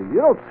looking. See,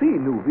 you don't see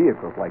new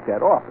vehicles like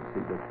that often.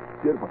 See, the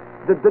beautiful.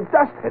 The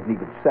dust hadn't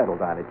even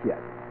settled on it yet.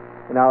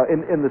 Now,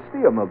 in the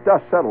steel mill,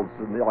 dust settles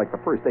in like the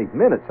first 8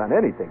 minutes on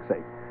anything,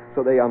 say.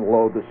 So they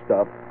unload the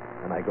stuff,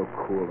 and I go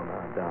cooling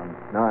on down.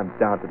 Now I'm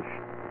down to the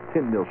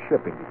tin mill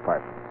shipping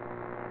department.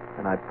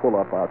 And I pull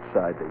up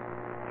outside the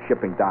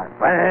shipping dock.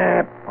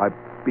 Bam! I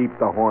beep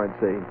the horn,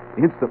 saying,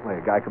 instantly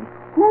a guy comes,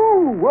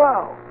 "Whoo,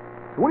 wow.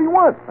 So what do you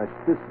want?" I said,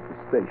 "This is the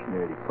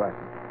stationary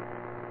department."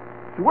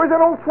 So where's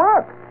that old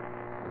truck?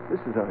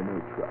 "This is our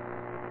new truck.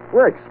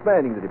 We're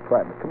expanding the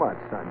department. Come on,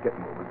 son, get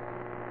moving."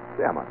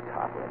 See, I'm on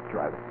top of that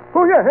driver.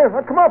 "Oh, yeah, here,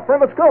 come on,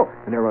 friend, let's go."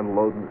 And they're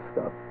unloading the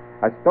stuff.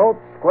 I said, "Don't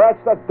scratch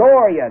the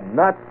door, you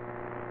nut.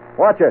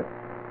 Watch it."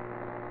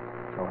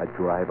 So I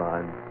drive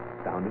on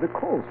down to the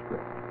coal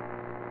strip.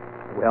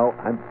 Well,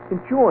 I'm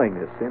enjoying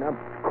this, and I'm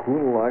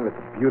cooling along. It's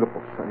a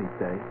beautiful sunny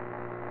day.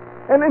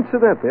 And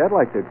incidentally, I'd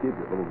like to give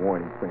you a little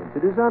warning, friends.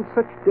 It is on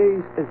such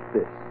days as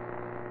this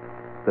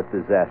that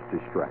disaster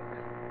strikes.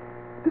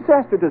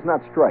 Disaster does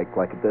not strike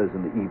like it does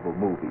in the evil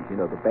movies. You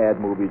know, the bad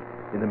movies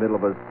in the middle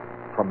of a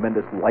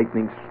tremendous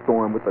lightning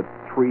storm with the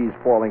trees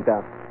falling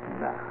down.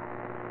 Nah.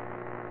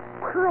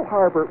 Pearl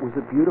Harbor was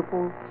a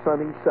beautiful,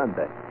 sunny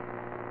Sunday.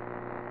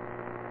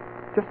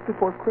 Just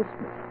before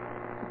Christmas.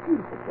 A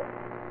beautiful day.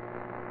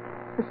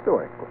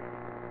 Historically,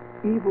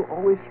 evil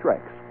always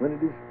strikes when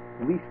it is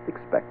least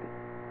expected.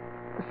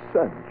 The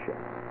sun shines.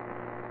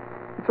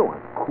 And so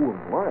I'm cool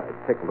and along.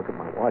 I take a look at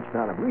my watch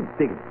now, and I'm really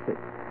digging it.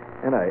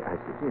 And I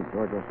said,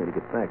 George wants me to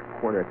get back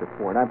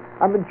 4:15. And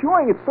I'm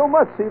enjoying it so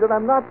much, see, that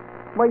I'm not,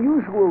 my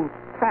usual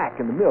tack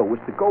in the mill was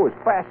to go as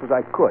fast as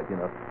I could,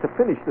 to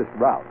finish this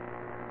route.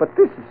 But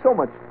this is so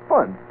much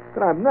fun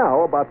that I'm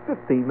now about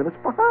 15 minutes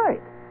behind.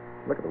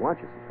 Look at the watch.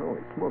 It says,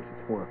 holy smokes,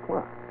 it's 4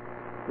 o'clock.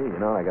 See,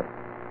 I got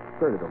a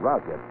third of the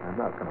route yet. I'm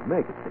not going to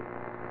make it, see.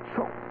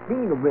 So,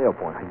 being a rail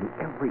boy, I knew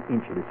every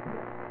inch of this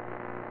mill.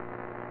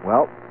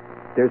 Well,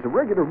 there's a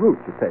regular route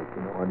to take,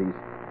 on these,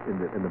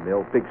 in the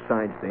mill. Big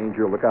signs,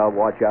 danger, look out,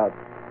 watch out,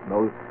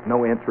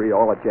 no entry,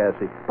 all that jazz.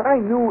 But I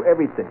knew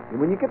everything. And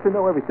when you get to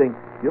know everything,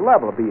 you're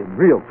liable to be in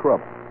real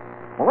trouble.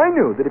 Well, I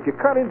knew that if you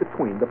cut in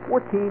between the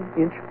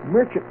 14-inch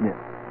merchant mill,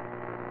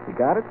 you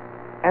got it,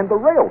 and the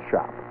rail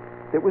shop,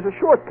 there was a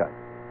shortcut,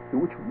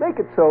 which would make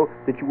it so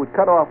that you would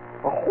cut off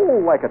a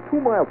whole, like a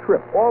 2-mile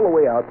trip all the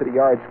way out to the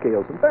yard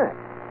scales and back.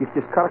 You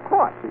just cut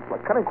across. It's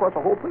like cutting across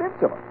a whole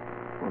peninsula.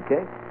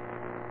 Okay?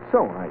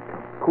 So I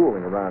come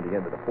cooling around the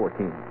end of the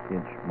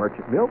 14-inch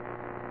merchant mill,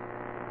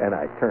 and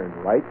I turn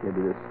right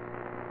into this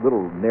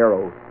little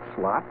narrow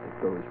slot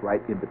that goes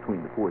right in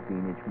between the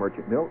 14-inch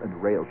merchant mill and the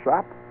rail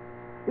shop.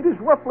 It is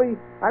roughly,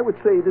 I would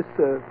say this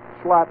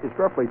slot is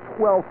roughly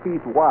 12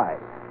 feet wide.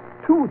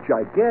 2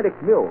 gigantic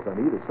mills on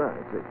either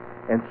side. See?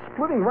 And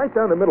splitting right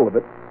down the middle of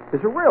it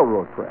is a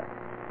railroad track,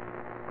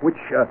 which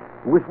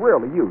was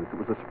rarely used. It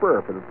was a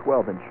spur for the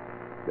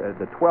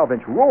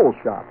 12-inch roll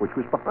shop, which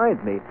was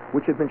behind me,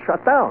 which had been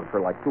shut down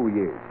for like 2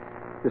 years.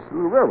 This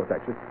little railroad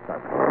actually.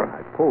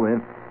 I pull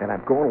in, and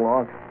I'm going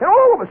along, and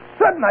all of a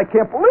sudden, I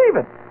can't believe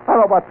it. I don't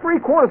know, about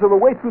 3/4 of the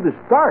way through this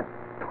dark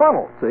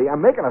tunnel, see,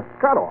 I'm making a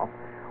cutoff,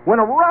 when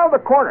around the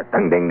corner,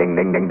 ding, ding, ding,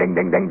 ding, ding, ding,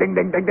 ding, ding, ding,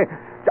 ding, ding, ding,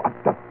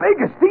 the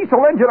biggest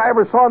diesel engine I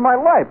ever saw in my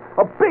life.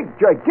 A big,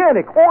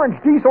 gigantic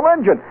orange diesel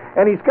engine.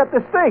 And he's got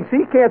this thing, so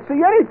he can't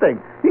see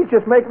anything. He's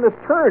just making this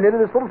turn into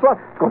this little song.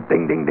 It's going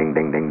ding, ding, ding,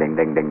 ding, ding, ding,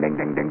 ding, ding, ding,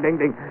 ding, ding, ding,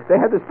 ding. They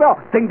had this bell.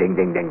 Ding, ding,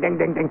 ding, ding, ding,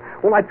 ding, ding.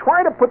 Well, I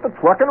try to put the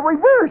truck in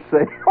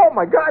reverse. Oh,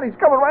 my God, he's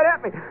coming right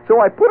at me. So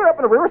I put it up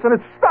in reverse, and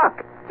it's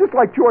stuck. Just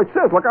like George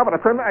says, look up,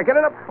 and I get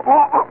it up,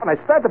 and I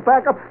start to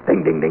back up.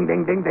 Ding, ding, ding,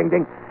 ding, ding, ding,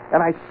 ding.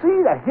 And I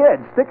see the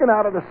head sticking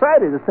out of the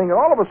side of this thing, and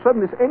all of a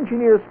sudden this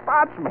engineer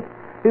spots me.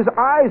 His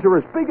eyes are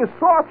as big as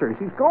saucers.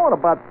 He's going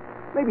about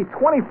maybe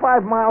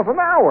 25 miles an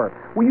hour.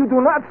 Well, you do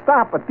not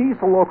stop a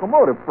diesel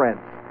locomotive, friends,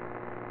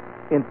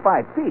 in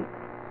 5 feet.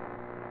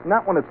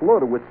 Not when it's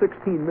loaded with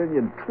 16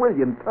 million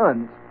trillion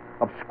tons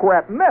of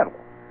scrap metal.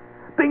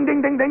 Ding,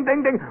 ding, ding, ding,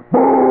 ding, ding.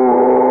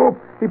 Boop!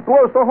 He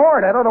blows the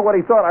horn. I don't know what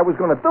he thought I was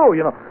going to do,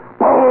 you know.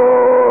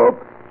 Boop!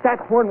 That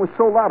horn was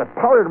so loud, it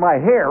powdered my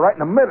hair right in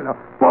the middle.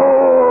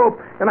 Boop!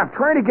 And I'm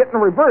trying to get in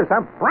the reverse.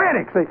 I'm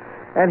frantic, see.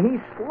 And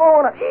he's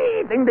slowing up.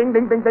 Ding, ding,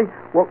 ding, ding, ding.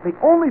 Well, the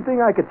only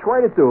thing I could try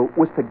to do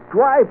was to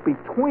drive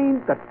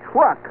between the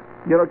truck,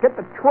 you know, get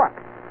the truck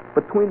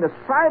between the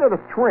side of the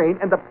train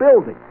and the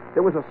building.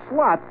 There was a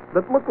slot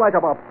that looked like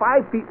about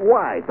 5 feet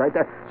wide right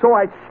there. So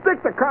I'd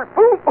stick the car,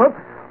 boom, boom,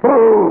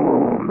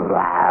 boom,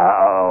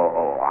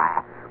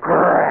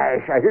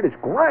 crash. I hear this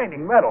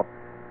grinding metal.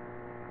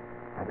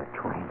 And the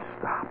train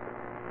stopped.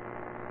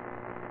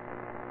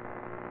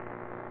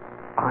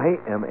 I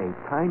am a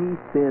tiny,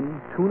 thin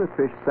tuna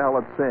fish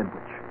salad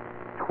sandwich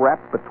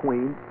trapped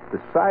between the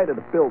side of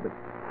the building,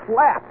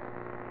 flat,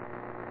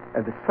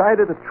 and the side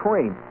of the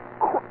train.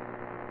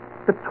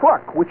 The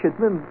truck, which had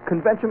been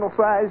conventional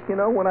size, you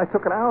know, when I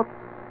took it out,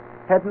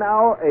 had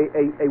now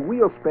a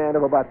wheel span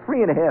of about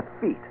 3.5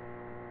 feet.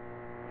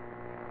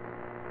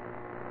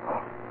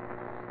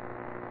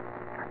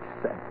 I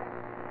said,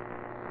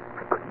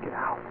 I couldn't get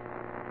out.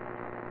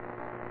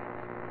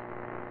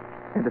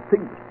 And the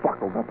thing was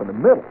buckled up in the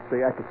middle.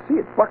 See, I could see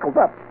it buckled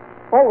up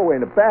all the way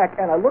in the back,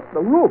 and I looked at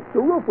the roof. The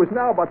roof was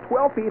now about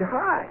 12 feet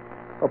high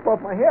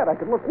above my head. I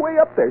could look way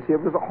up there. See, it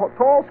was a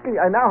tall, skinny.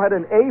 I now had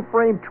an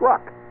A-frame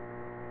truck.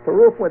 The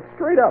roof went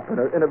straight up in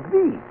a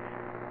V.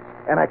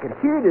 And I could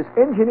hear this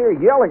engineer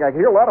yelling. I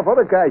could hear a lot of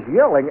other guys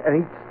yelling, and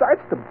he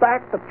starts to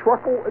back the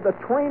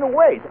train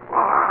away.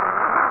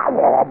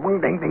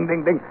 Ding, ding,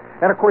 ding, ding.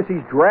 And, of course,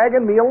 he's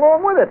dragging me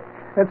along with it.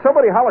 And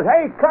somebody hollers,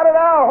 "Hey, cut it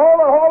out! Hold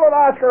it,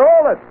 Oscar,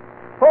 hold it!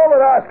 Hold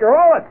it, Oscar,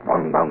 hold it!"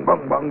 Bung, bung,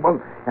 bung, bung,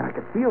 bung. And I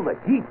could feel the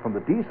heat from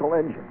the diesel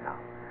engine now.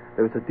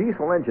 There was a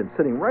diesel engine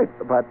sitting right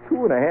about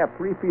 2.5,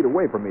 3 feet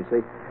away from me,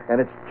 see? And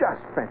it's just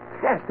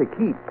fantastic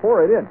heat.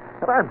 Pour it in.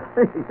 And I'm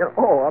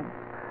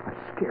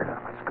scared of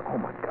it. Oh,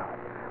 my God.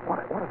 What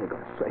are they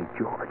going to say,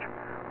 George?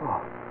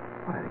 Oh,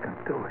 what are they going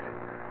to do with it?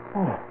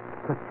 Oh,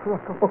 the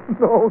truck. Oh,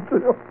 no.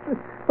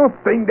 Oh,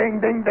 ding, ding,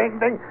 ding, ding,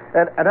 ding.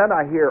 And then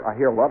I hear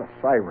a lot of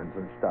sirens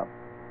and stuff.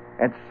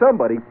 And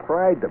somebody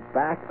pried the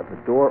back of the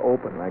door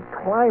open, and I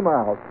climb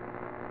out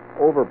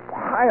over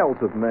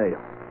piles of mail.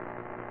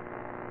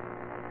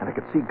 And I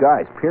could see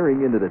guys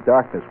peering into the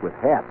darkness with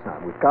hats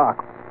on, with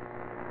goggles.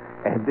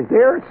 And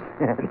there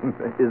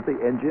is the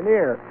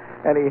engineer,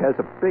 and he has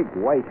a big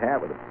white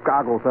hat with the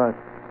goggles on.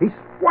 He's,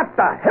 "What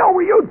the hell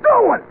were you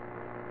doing?"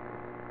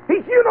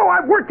 He's, "You know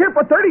I've worked here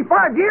for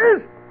 35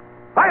 years.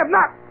 I have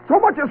not so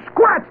much as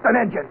scratched an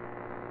engine.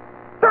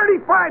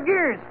 35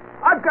 years.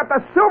 I've got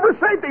the silver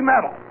safety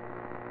medal.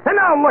 And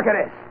now look at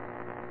this.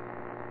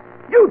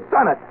 You've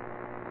done it."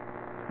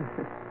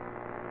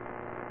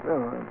 No,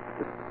 I'm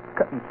just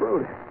cutting through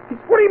there.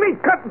 "What do you mean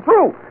cutting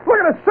through? Look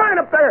at the sign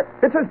up there.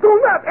 It says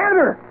do not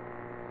enter."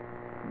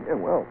 Yeah,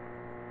 well,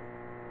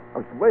 I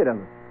was late on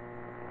the...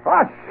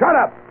 "Oh, shut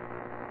up."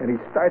 And he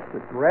starts to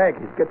drag.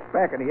 He gets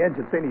back in the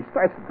engine thing. He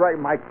starts to drag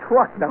my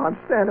truck. Now I'm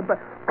standing back.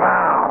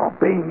 Pow,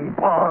 bing,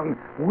 bong.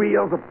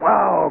 Wheels,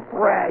 pow,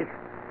 crash.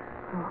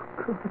 Oh,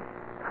 God.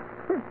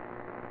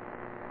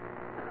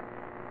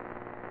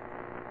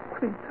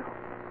 What do you do?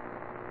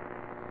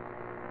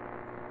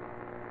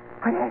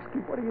 I ask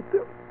you, what do you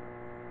do?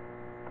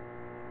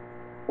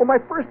 Well, my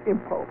first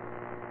impulse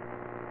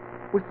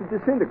was to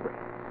disintegrate.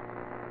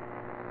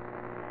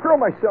 Hurl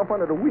myself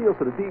under the wheels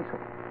of the diesel.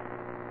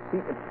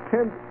 See,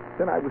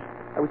 then I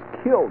was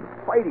killed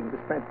fighting this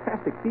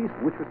fantastic diesel,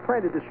 which was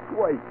trying to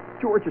destroy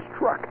George's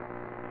truck.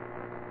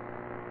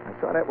 I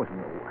saw that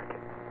wasn't going to work.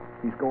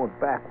 He's going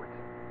backwards.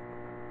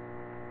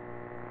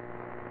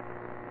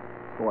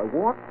 So I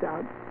walked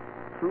down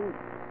through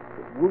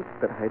the route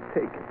that I had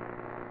taken,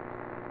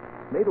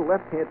 made a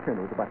left-hand turn.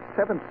 There was about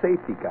 7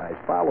 safety guys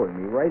following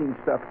me, writing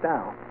stuff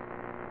down,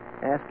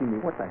 asking me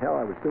what the hell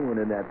I was doing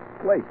in that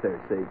place there,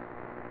 see,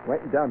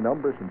 writing down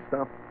numbers and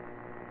stuff.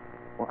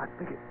 Well, I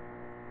figured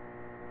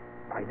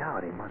by now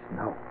they must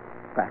know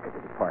back at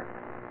the department.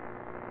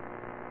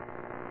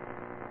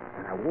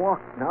 And I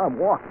walked. Now I'm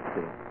walking,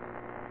 see.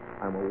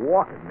 I'm a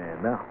walking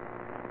man now.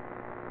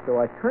 So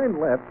I turned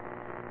left,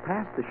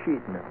 past the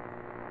sheet mill,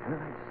 and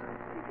then I decided,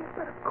 maybe I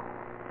better call.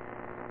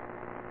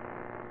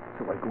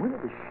 So I go into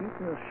the sheet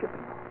mill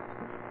shipping office,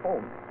 this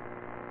phone.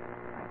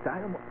 I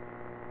dial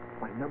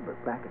my number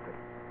back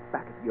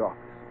at the office.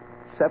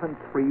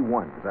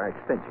 731 is our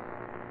extension.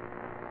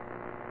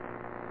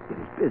 It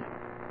is busy,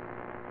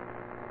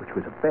 which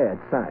was a bad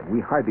sign. We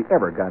hardly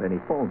ever got any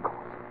phone calls.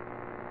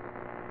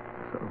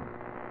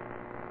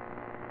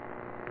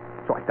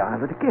 So I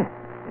dialed it again.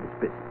 It is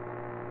busy.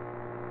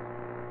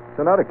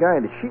 So now the guy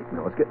in the sheet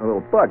mill is getting a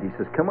little bug. He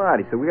says, "Come on."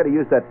 He said, "We got to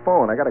use that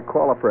phone. I got to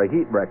call up for a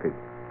heat record."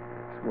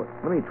 So,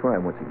 let me try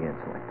once again.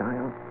 So I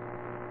dial.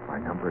 my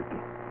number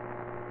again.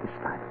 This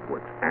time it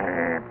works.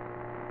 I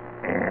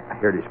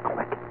hear this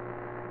click.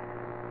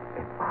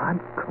 And on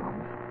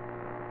comes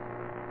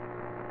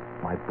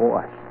my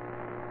boss.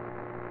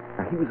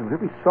 Now, he was a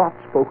very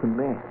soft-spoken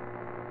man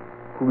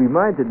who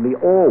reminded me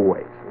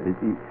always.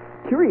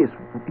 Curious,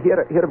 he had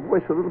a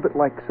voice a little bit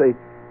like, say,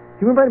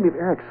 he reminded me of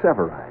Eric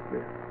Sevareid.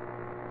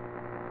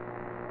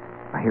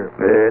 I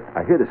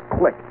hear this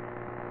click.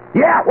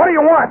 Yeah, what do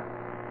you want?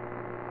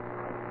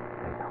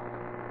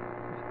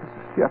 This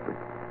is Shepard.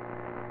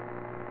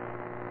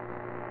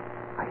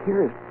 I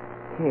hear his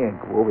hand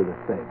go over the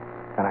thing,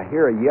 and I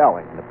hear a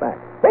yelling in the back.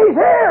 He's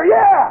here,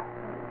 yeah!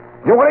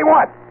 You know what do you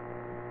want?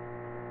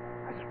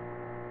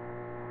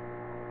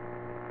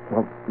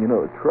 Well, you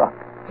know the truck.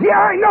 Yeah,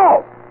 I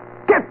know!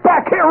 Get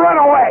back here, run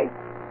away!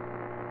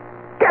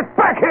 Get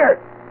back here!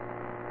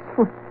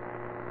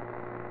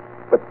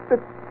 But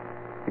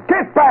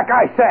get back,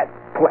 I said!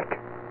 Click.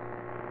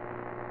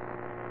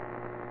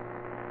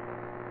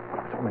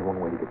 Well, there's only one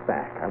way to get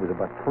back. I was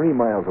about 3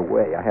 miles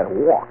away. I had to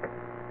walk.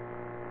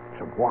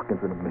 So I'm walking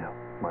through the mill,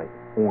 my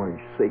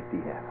orange safety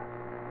hat.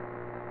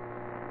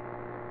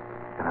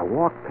 And I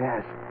walked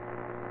past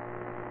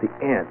the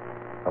end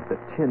of the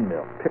tin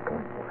mill,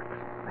 pickling works.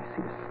 I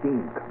see the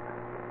steam come out.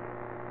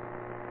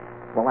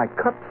 Well, I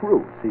cut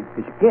through. See,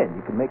 because again,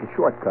 you can make a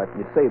shortcut and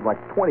you save like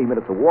 20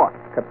 minutes of walk.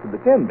 Cut through the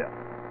tin mill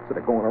instead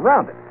of going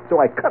around it. So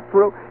I cut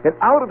through, and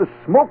out of the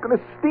smoke and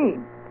the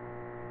steam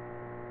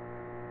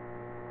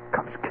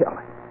comes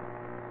Kelly.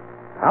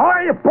 How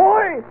are you,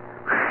 boy?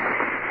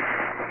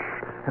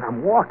 And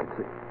I'm walking,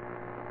 see.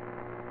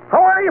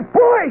 How are you,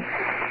 boy?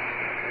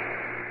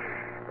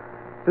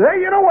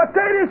 Say, you know what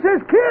day this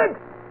is, kid?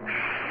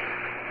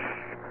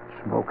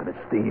 Smoke and the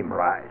steam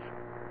rise.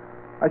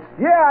 I said,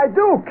 yeah, I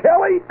do,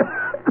 Kelly.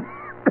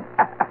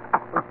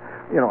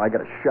 You know, I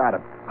got a shot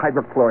of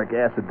hydrochloric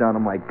acid down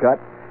in my gut.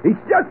 He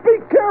said, just be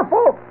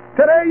careful.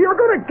 Today you're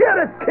going to get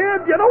it,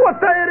 kid. You know what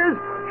day it is?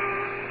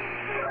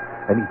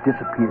 And he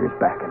disappears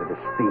back into the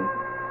steam.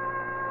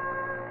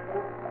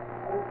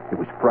 It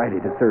was Friday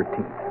the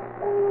 13th.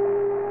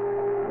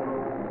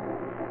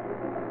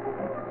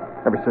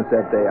 Ever since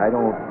that day, I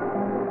don't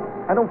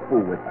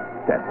fool with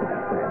destiny,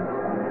 friends.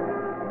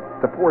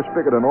 The force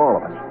bigger than all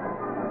of us.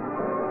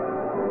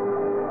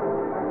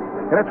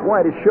 And that's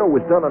why this show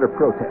was done under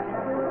protest.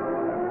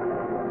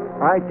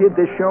 I did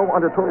this show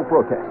under total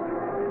protest.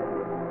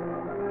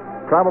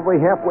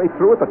 Probably halfway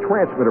through it, the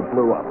transmitter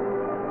blew up.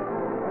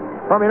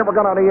 Probably never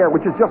got on the air,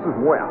 which is just as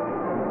well.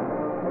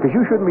 Because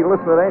you shouldn't be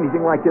listening to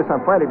anything like this on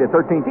Friday the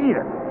 13th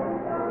either.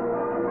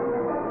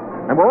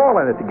 And we're all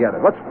in it together.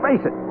 Let's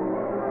face it.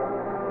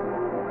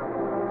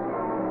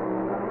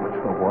 Once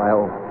in a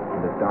while,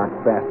 in the dark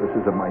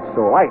fastnesses of my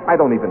soul, I'm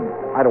not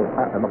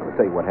going to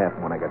tell you what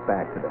happened when I got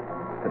back to the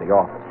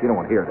office. You don't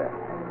want to hear that.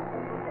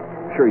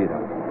 Sure you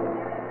don't.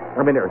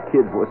 I mean, there are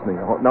kids listening.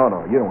 No,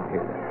 you don't want to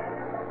hear that.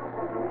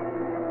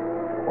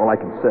 All I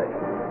can say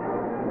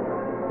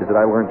is that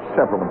I learned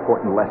several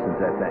important lessons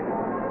that day.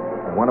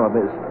 And one of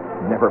them is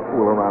never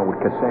fool around with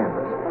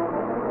Cassandras.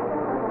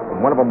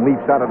 And one of them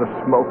leaps out of the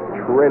smoke,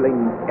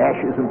 trailing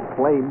ashes and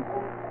flame,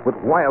 with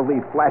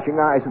wildly flashing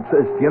eyes and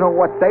says, do you know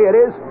what day it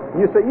is?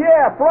 And you say,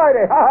 yeah,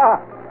 Friday, ha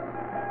ha.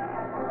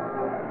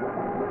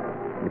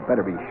 You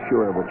better be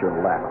sure of what you're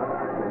laughing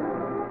at.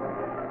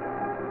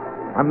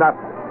 I'm not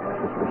a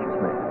suspicious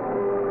man.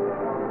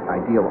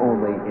 I deal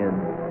only in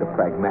the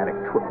pragmatic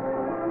truth.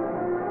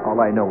 All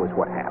I know is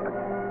what happened.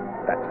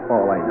 That's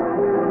all I know.